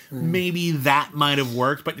conspiracy. Maybe that might have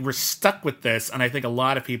worked, but we're stuck with this. And I think a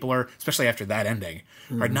lot of people are, especially after that ending,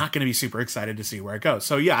 are not going to be super excited to see where it goes.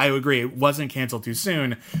 So yeah, I agree. It wasn't canceled too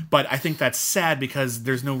soon, but I think that's sad because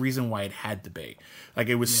there's no reason why it had to be.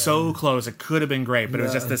 It was so close. It could have been great, but it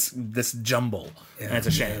was just this jumble. And it's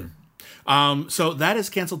a shame. So that is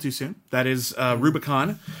canceled too soon. That is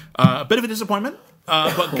Rubicon. A bit of a disappointment.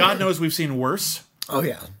 But God knows we've seen worse. Oh,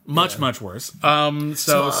 yeah. Much worse.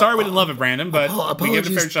 So sorry we didn't love it, Brandon, but we gave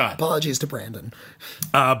it a fair shot. Apologies to Brandon.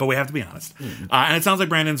 But we have to be honest. And it sounds like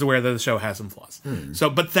Brandon's aware that the show has some flaws.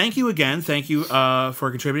 But thank you again. Thank you for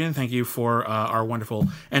contributing. Thank you for our wonderful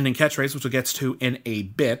ending catchphrase, which we'll get to in a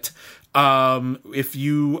bit. If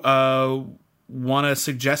you want to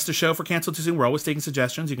suggest a show for Canceled Too Soon, we're always taking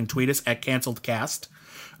suggestions. You can tweet us at CanceledCast.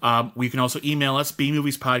 You can also email us,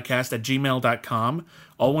 bmoviespodcast@gmail.com.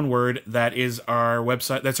 All one word. That is our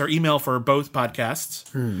website. That's our email for both podcasts.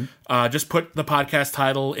 Just put the podcast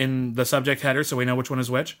title in the subject header so we know which one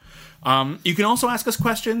is which. You can also ask us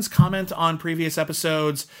questions, comment on previous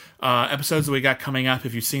episodes, episodes that we got coming up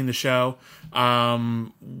if you've seen the show.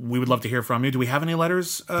 We would love to hear from you. Do we have any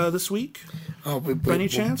letters this week? By any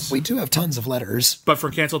chance? We do have tons of letters. But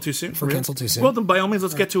for Canceled Too Soon? Canceled Too Soon. Well, then by all means,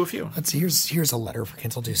 let's get to a few. Here's a letter for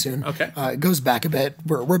Canceled Too Soon. Okay. It goes back a bit.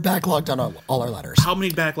 We're backlogged on all our letters. How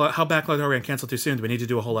backlogged are we on Canceled Too Soon? Do we need to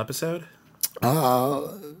do a whole episode?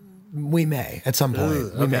 We may at some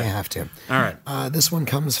point. We may have to. All right. This one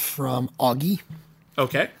comes from Augie.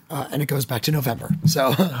 Okay. And it goes back to November.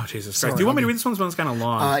 So. Oh, Jesus Christ. Do you want me to read this one? This one's kind of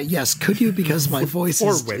long. Yes. Could you? Because my voice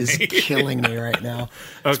is killing me right now.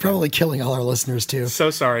 It's probably killing all our listeners, too. So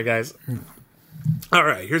sorry, guys. All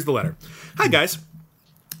right. Here's the letter. Hi, guys.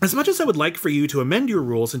 As much as I would like for you to amend your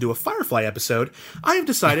rules and do a Firefly episode, I have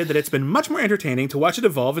decided that it's been much more entertaining to watch it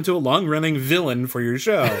evolve into a long-running villain for your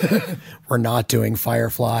show. We're not doing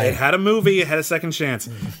Firefly. It had a movie. It had a second chance.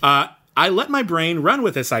 I let my brain run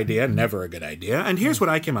with this idea, never a good idea, and here's what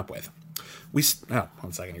I came up with. 1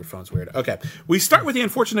 second, your phone's weird. Okay. We start with the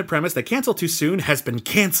unfortunate premise that Canceled Too Soon has been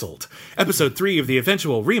canceled. Episode 3 of the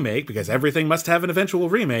eventual remake, because everything must have an eventual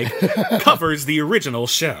remake, covers the original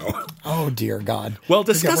show. Oh, dear God. Well,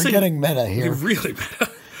 we're getting meta here. Really meta.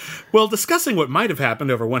 Well, discussing what might have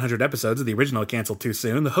happened over 100 episodes of the original Canceled Too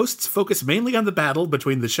Soon, the hosts focus mainly on the battle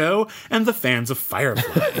between the show and the fans of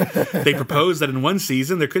Firefly. They propose that in one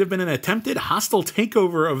season there could have been an attempted hostile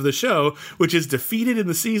takeover of the show, which is defeated in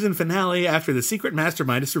the season finale after the secret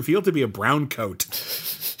mastermind is revealed to be a brown coat.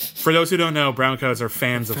 For those who don't know, brown coats are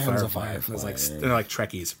fans of Firefly. They're like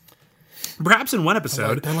Trekkies. Perhaps in one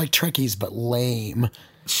episode... They're like Trekkies, but lame.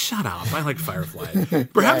 Shut up. I like Firefly.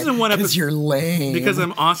 Perhaps in one episode... Because you're lame. Because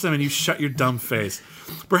I'm awesome and you shut your dumb face.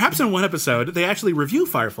 Perhaps in one episode, they actually review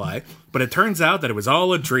Firefly, but it turns out that it was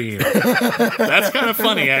all a dream. That's kind of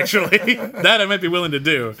funny, actually. That I might be willing to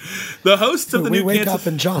do. The hosts of the new... We wake up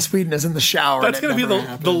and Joss Whedon is in the shower. That's going to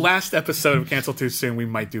be the last episode of Cancel Too Soon. We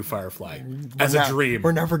might do Firefly as a dream.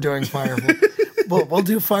 We're never doing Firefly. We'll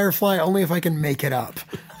do Firefly only if I can make it up.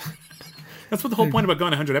 That's what the whole point about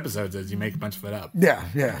going 100 episodes is. You make a bunch of it up.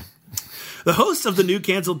 Yeah. The hosts of the new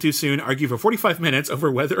Canceled Too Soon argue for 45 minutes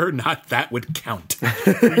over whether or not that would count.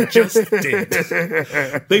 We just did.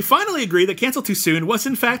 They finally agree that Canceled Too Soon was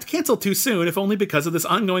in fact canceled too soon, if only because of this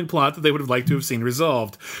ongoing plot that they would have liked to have seen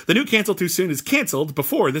resolved. The new Canceled Too Soon is canceled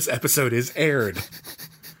before this episode is aired.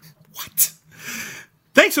 What?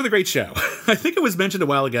 Thanks for the great show. I think it was mentioned a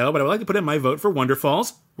while ago, but I would like to put in my vote for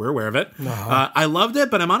Wonderfalls. We're aware of it. I loved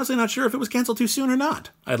it, but I'm honestly not sure if it was canceled too soon or not.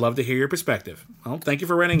 I'd love to hear your perspective. Well, thank you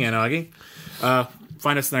for writing in, Augie.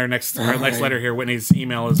 Find us in our next letter here. Whitney's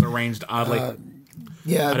email is arranged oddly.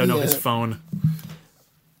 I don't know his phone.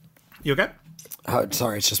 You okay?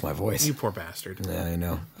 Sorry, it's just my voice. You poor bastard. Yeah, I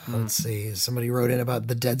know. Let's see. Somebody wrote in about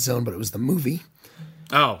The Dead Zone, but it was the movie.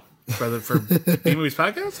 Oh. For B-Movies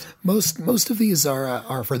Podcast? Most of these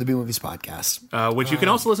are for the B-Movies Podcast. Which you can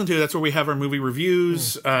also listen to. That's where we have our movie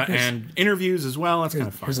reviews and interviews as well. That's kind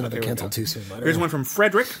of fun. Here's another Canceled Too Soon letter. Here's one from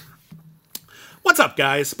Frederick. What's up,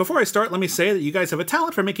 guys? Before I start, let me say that you guys have a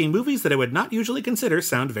talent for making movies that I would not usually consider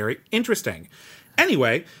sound very interesting.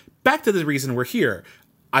 Anyway, back to the reason we're here.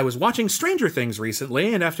 I was watching Stranger Things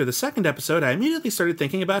recently, and after the second episode, I immediately started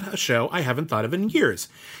thinking about a show I haven't thought of in years.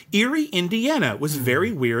 Erie, Indiana was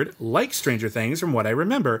very weird, like Stranger Things, from what I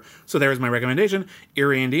remember. So there's my recommendation,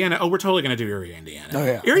 Erie, Indiana. Oh, we're totally going to do Erie, Indiana. Oh,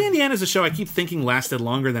 yeah. Erie, Indiana is a show I keep thinking lasted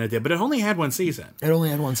longer than it did, but it only had one season. It only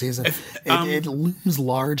had one season. It looms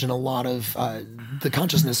large in a lot of the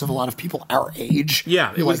consciousness of a lot of people our age.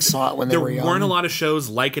 Yeah. Who saw it when they were young. There weren't a lot of shows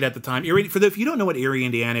like it at the time. If you don't know what Erie,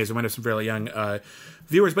 Indiana is, we might have some fairly young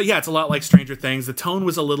viewers, but yeah, it's a lot like Stranger Things. The tone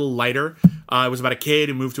was a little lighter. It was about a kid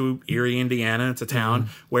who moved to Erie, Indiana. It's a town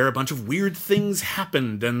where a bunch of weird things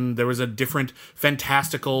happened, and there was a different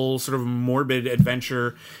fantastical, sort of morbid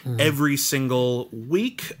adventure every single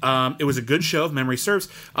week. It was a good show, if memory serves.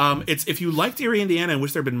 If you liked Erie, Indiana, and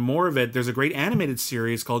wish there had been more of it, there's a great animated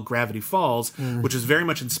series called Gravity Falls, which is very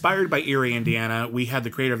much inspired by Erie, Indiana. We had the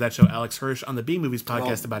creator of that show, Alex Hirsch, on the B-Movies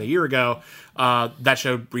Podcast about a year ago. That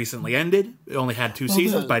show recently ended. It only had 2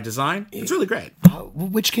 seasons by design. It's really great.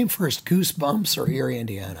 Which came first, Goosebumps or Erie,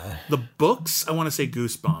 Indiana? The books, I want to say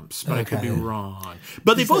Goosebumps, but I could be wrong.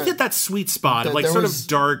 But they both hit that sweet spot of sort of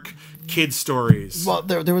dark kid stories. Well,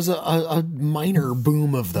 there was a minor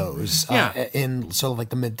boom of those in sort of like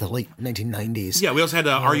the mid to late 1990s. Yeah, we also had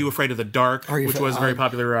Are You Afraid of the Dark, which was a very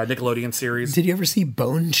popular Nickelodeon series. Did you ever see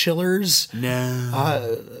Bone Chillers?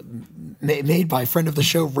 No. Made by a friend of the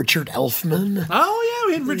show, Richard Elfman. Oh, yeah,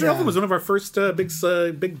 we had Richard Elfman was one of our first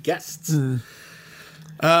big guests.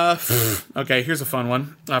 Okay, here's a fun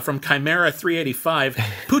one from Chimera 385.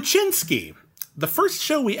 Puchinsky, the first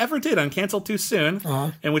show we ever did on Canceled Too Soon,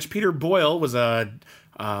 in which Peter Boyle was a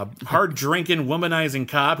hard-drinking, womanizing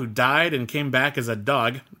cop who died and came back as a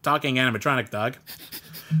dog, talking animatronic dog.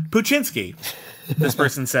 Puchinsky, this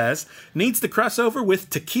person says, needs to crossover with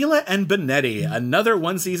Tequila and Bonetti, another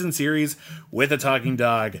one-season series with a talking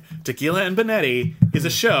dog. Tequila and Bonetti is a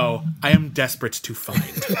show I am desperate to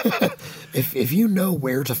find. If you know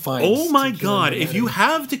where to find oh my God, if you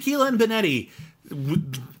have Tequila and Bonetti,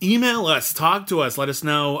 email us, talk to us, let us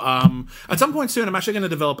know. At some point soon, I'm actually going to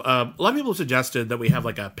develop, a lot of people have suggested that we have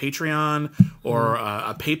like a Patreon or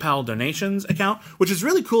a PayPal donations account, which is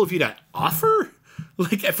really cool if you'd offer.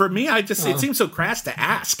 Like, for me, it seems so crass to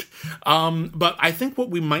ask. But I think what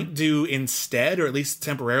we might do instead, or at least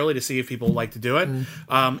temporarily to see if people like to do it,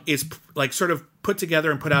 is like sort of put together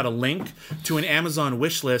and put out a link to an Amazon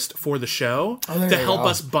wish list for the show to help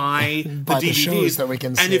us buy the DVDs that we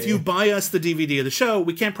can see. And if you buy us the DVD of the show,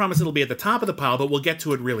 we can't promise it'll be at the top of the pile, but we'll get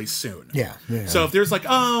to it really soon. Yeah. So if there's like,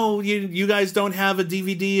 oh, you guys don't have a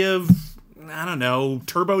DVD of, I don't know,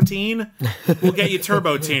 Turbo Teen? We'll get you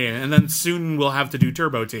Turbo Teen, and then soon we'll have to do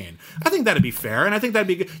Turbo Teen. I think that'd be fair, and I think that'd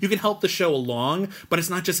be good. You can help the show along, but it's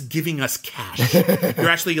not just giving us cash. You're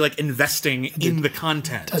actually like investing in the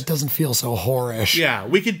content. That doesn't feel so whorish. Yeah,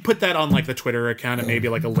 we could put that on like the Twitter account and maybe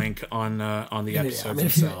like a link on the episodes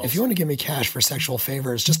themselves. If you want to give me cash for sexual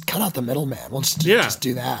favors, just cut out the middleman. We'll just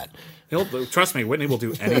do that. Trust me, Whitney will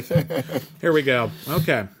do anything. Here we go.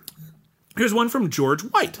 Okay. Here's one from George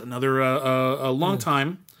White, another a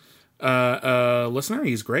long-time listener.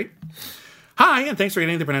 He's great. Hi, and thanks for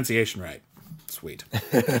getting the pronunciation right. Sweet.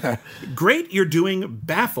 Great, you're doing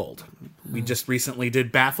Baffled. We just recently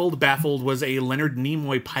did Baffled. Baffled was a Leonard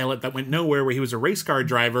Nimoy pilot that went nowhere, where he was a race car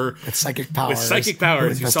driver with psychic powers.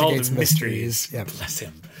 Who solved mysteries. Yep. Bless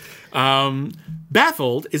him.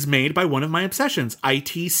 Baffled is made by one of my obsessions,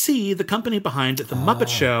 ITC, the company behind The Muppet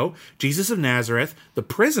Show, Jesus of Nazareth, The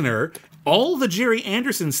Prisoner, all the Jerry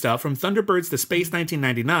Anderson stuff from Thunderbirds to Space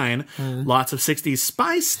 1999, lots of 60s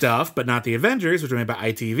spy stuff, but not the Avengers, which are made by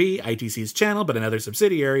ITV, ITC's channel, but another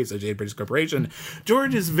subsidiary, Associated British Corporation.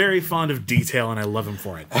 George is very fond of detail, and I love him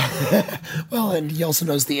for it. Well, and he also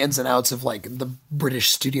knows the ins and outs of like the British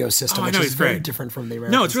studio system, which is very different from the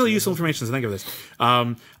American. No, it's really useful information, so think of this.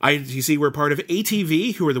 ITC were part of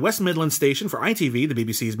ATV, who were the West Midlands station for ITV, the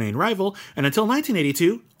BBC's main rival, and until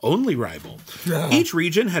 1982, only rival. Each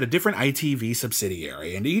region had a different ITV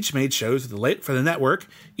subsidiary, and each made shows for the network,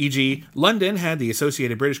 e.g. London had the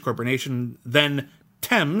Associated British Corporation, then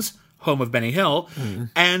Thames, home of Benny Hill,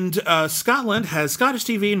 and Scotland has Scottish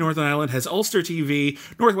TV, Northern Ireland has Ulster TV,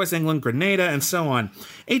 Northwest England, Grenada, and so on.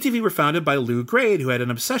 ATV were founded by Lou Grade, who had an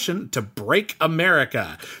obsession to break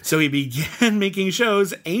America. So he began making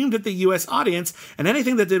shows aimed at the U.S. audience, and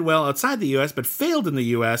anything that did well outside the U.S. but failed in the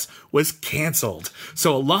U.S. was canceled.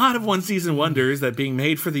 So a lot of one-season wonders that being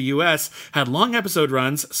made for the U.S. had long episode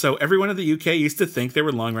runs, so everyone in the U.K. used to think they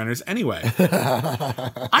were long runners anyway.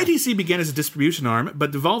 ITC began as a distribution arm, but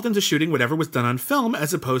devolved into shooting whatever was done on film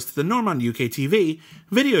as opposed to the norm on UK TV,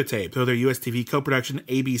 videotape, though their US TV co-production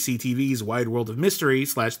ABC TV's Wide World of Mystery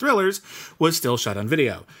 / Thrillers was still shot on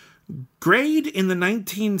video. Grade in the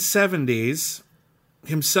 1970s,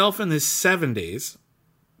 himself in his 70s,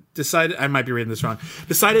 decided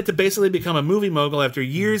to basically become a movie mogul after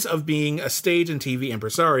years of being a stage and TV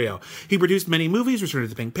impresario. He produced many movies: Return of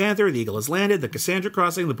the Pink Panther, The Eagle Has Landed, The Cassandra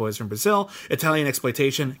Crossing, The Boys from Brazil, Italian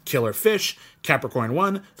Exploitation, Killer Fish, Capricorn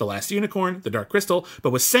 1, The Last Unicorn, The Dark Crystal,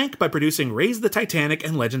 but was sank by producing Raise the Titanic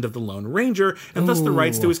and Legend of the Lone Ranger, and thus the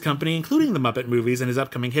rights to his company, including the Muppet movies and his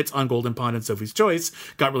upcoming hits on Golden Pond and Sophie's Choice,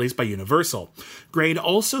 got released by Universal. Grade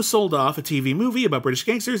also sold off a TV movie about British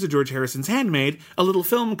gangsters to George Harrison's Handmaid, a little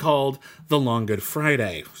film called The Long Good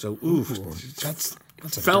Friday. So, that's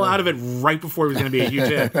fell out of it right before it was going to be a huge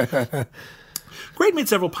hit. Grade made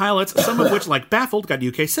several pilots, some of which, like Baffled, got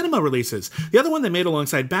UK cinema releases. The other one they made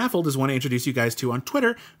alongside Baffled is one I introduced you guys to on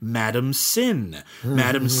Twitter, Madam Sin.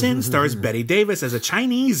 Madam Sin stars Bette Davis as a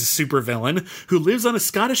Chinese supervillain who lives on a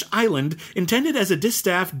Scottish island intended as a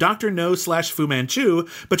distaff Dr. No / Fu Manchu,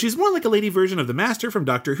 but she's more like a lady version of the Master from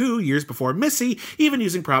Doctor Who years before Missy, even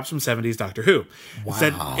using props from 70s Doctor Who.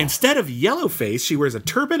 Wow. Instead of yellow face, she wears a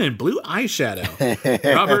turban and blue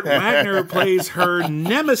eyeshadow. Robert Wagner plays her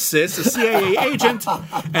nemesis, a CIA agent,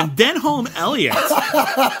 and Denholm Elliott,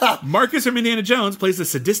 Marcus from Indiana Jones, plays the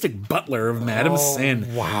sadistic butler of Madam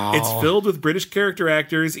Sin. Wow. It's filled with British character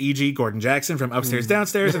actors, e.g. Gordon Jackson from Upstairs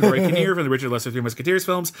Downstairs and Roy Kinnear from the Richard Lester Three Musketeers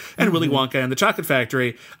films, and Willy Wonka and the Chocolate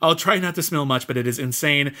Factory. I'll try not to smell much, but it is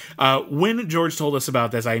insane. When George told us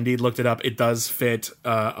about this, I indeed looked it up. It does fit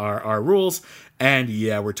our rules. And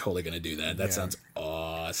yeah, we're totally going to do that. That sounds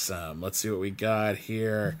awesome. Let's see what we got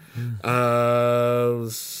here.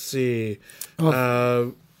 Let's see.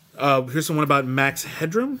 Here's one about Max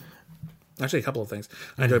Headroom. Actually, a couple of things.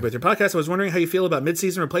 I enjoyed both your podcasts. I was wondering how you feel about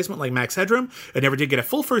mid-season replacement like Max Headroom. It never did get a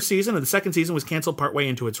full first season, and the second season was canceled partway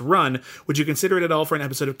into its run. Would you consider it at all for an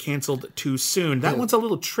episode of Canceled Too Soon? That one's a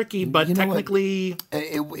little tricky, but technically...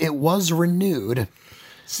 It was renewed.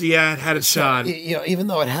 So yeah, it had its shot. Even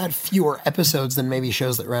though it had fewer episodes than maybe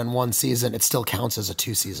shows that ran one season, it still counts as a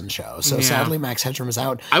 2-season show. So sadly, Max Headroom is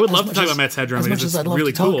out. I would love to talk about Max Headroom. As much as I'd love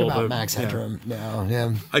really to talk cool, about but, Max Headroom.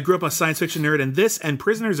 Yeah. I grew up a science fiction nerd, and this and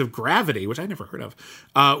Prisoners of Gravity, which I never heard of,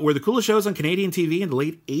 were the coolest shows on Canadian TV in the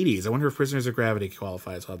late 80s. I wonder if Prisoners of Gravity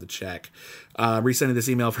qualifies. I'll have to check. Resending this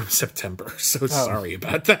email from September. So sorry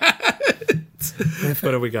about that.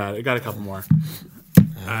 What have we got? I got a couple more.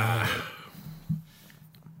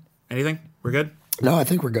 Anything? We're good? No, I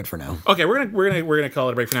think we're good for now. Okay, we're gonna call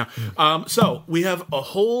it a break for now. So we have a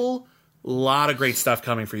whole lot of great stuff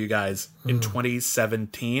coming for you guys in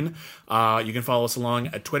 2017. You can follow us along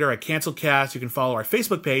at Twitter at CanceledCast. You can follow our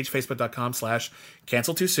Facebook page,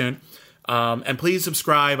 facebook.com/CancelTooSoon. And please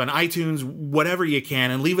subscribe on iTunes, whatever you can,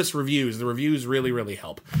 and leave us reviews. The reviews really, really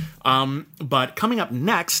help. But coming up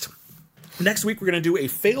next week, we're going to do a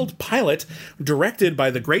failed pilot directed by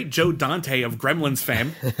the great Joe Dante of Gremlins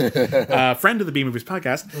fame, friend of the B-Movies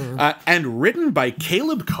podcast, and written by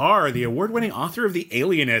Caleb Carr, the award-winning author of The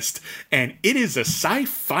Alienist. And it is a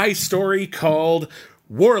sci-fi story called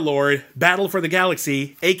Warlord, Battle for the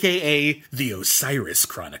Galaxy, a.k.a. The Osiris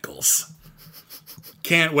Chronicles.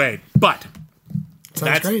 Can't wait. But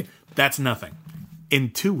Sounds great. That's nothing. In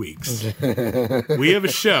 2 weeks, we have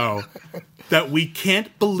a show that we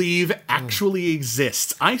can't believe actually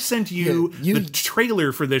exists. I sent you the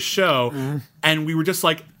trailer for this show, and we were just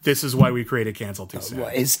like, this is why we created Cancel Too Soon.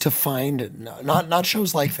 Is to find, not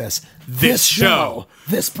shows like this. This show.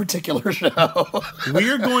 This particular show. We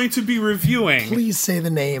are going to be reviewing... Please say the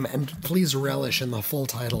name, and please relish in the full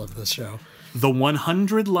title of this show. The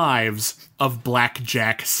 100 Lives of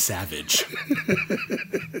Blackjack Savage.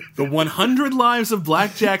 The 100 Lives of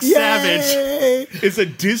Blackjack Savage is a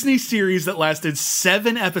Disney series that lasted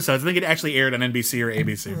 7 episodes. I think it actually aired on NBC or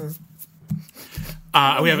ABC.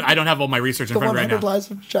 I don't have all my research in front of me right now. The 100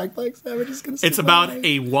 Lives of Jack Black Savage is going to It's about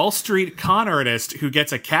a Wall Street con artist who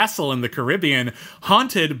gets a castle in the Caribbean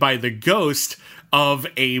haunted by the ghost of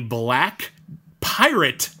a black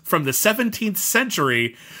pirate from the 17th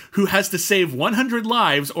century who has to save 100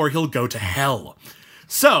 lives or he'll go to hell.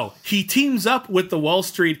 So, he teams up with the Wall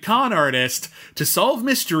Street con artist to solve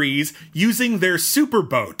mysteries using their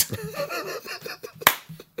superboat.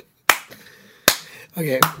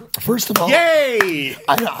 Okay, first of all... Yay!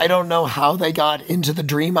 I don't know how they got into the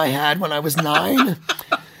dream I had when I was 9,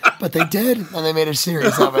 but they did, and they made a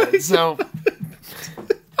series of it. So...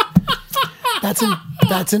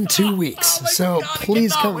 That's in 2 weeks. So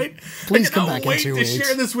please come back in 2 weeks. To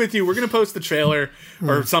share this with you. We're going to post the trailer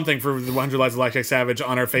or something for the 100 Lives of Blackjack Savage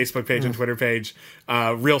on our Facebook page and Twitter page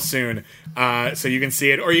real soon, so you can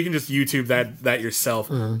see it, or you can just YouTube that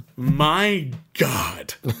yourself. My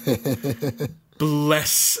God.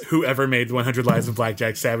 Bless whoever made the 100 Lives of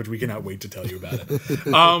Blackjack Savage. We cannot wait to tell you about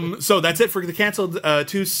it. So that's it for the Canceled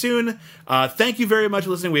Too Soon. Thank you very much for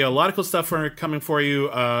listening. We have a lot of cool stuff coming for you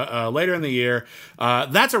later in the year.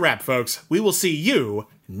 That's a wrap, folks. We will see you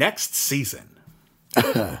next season.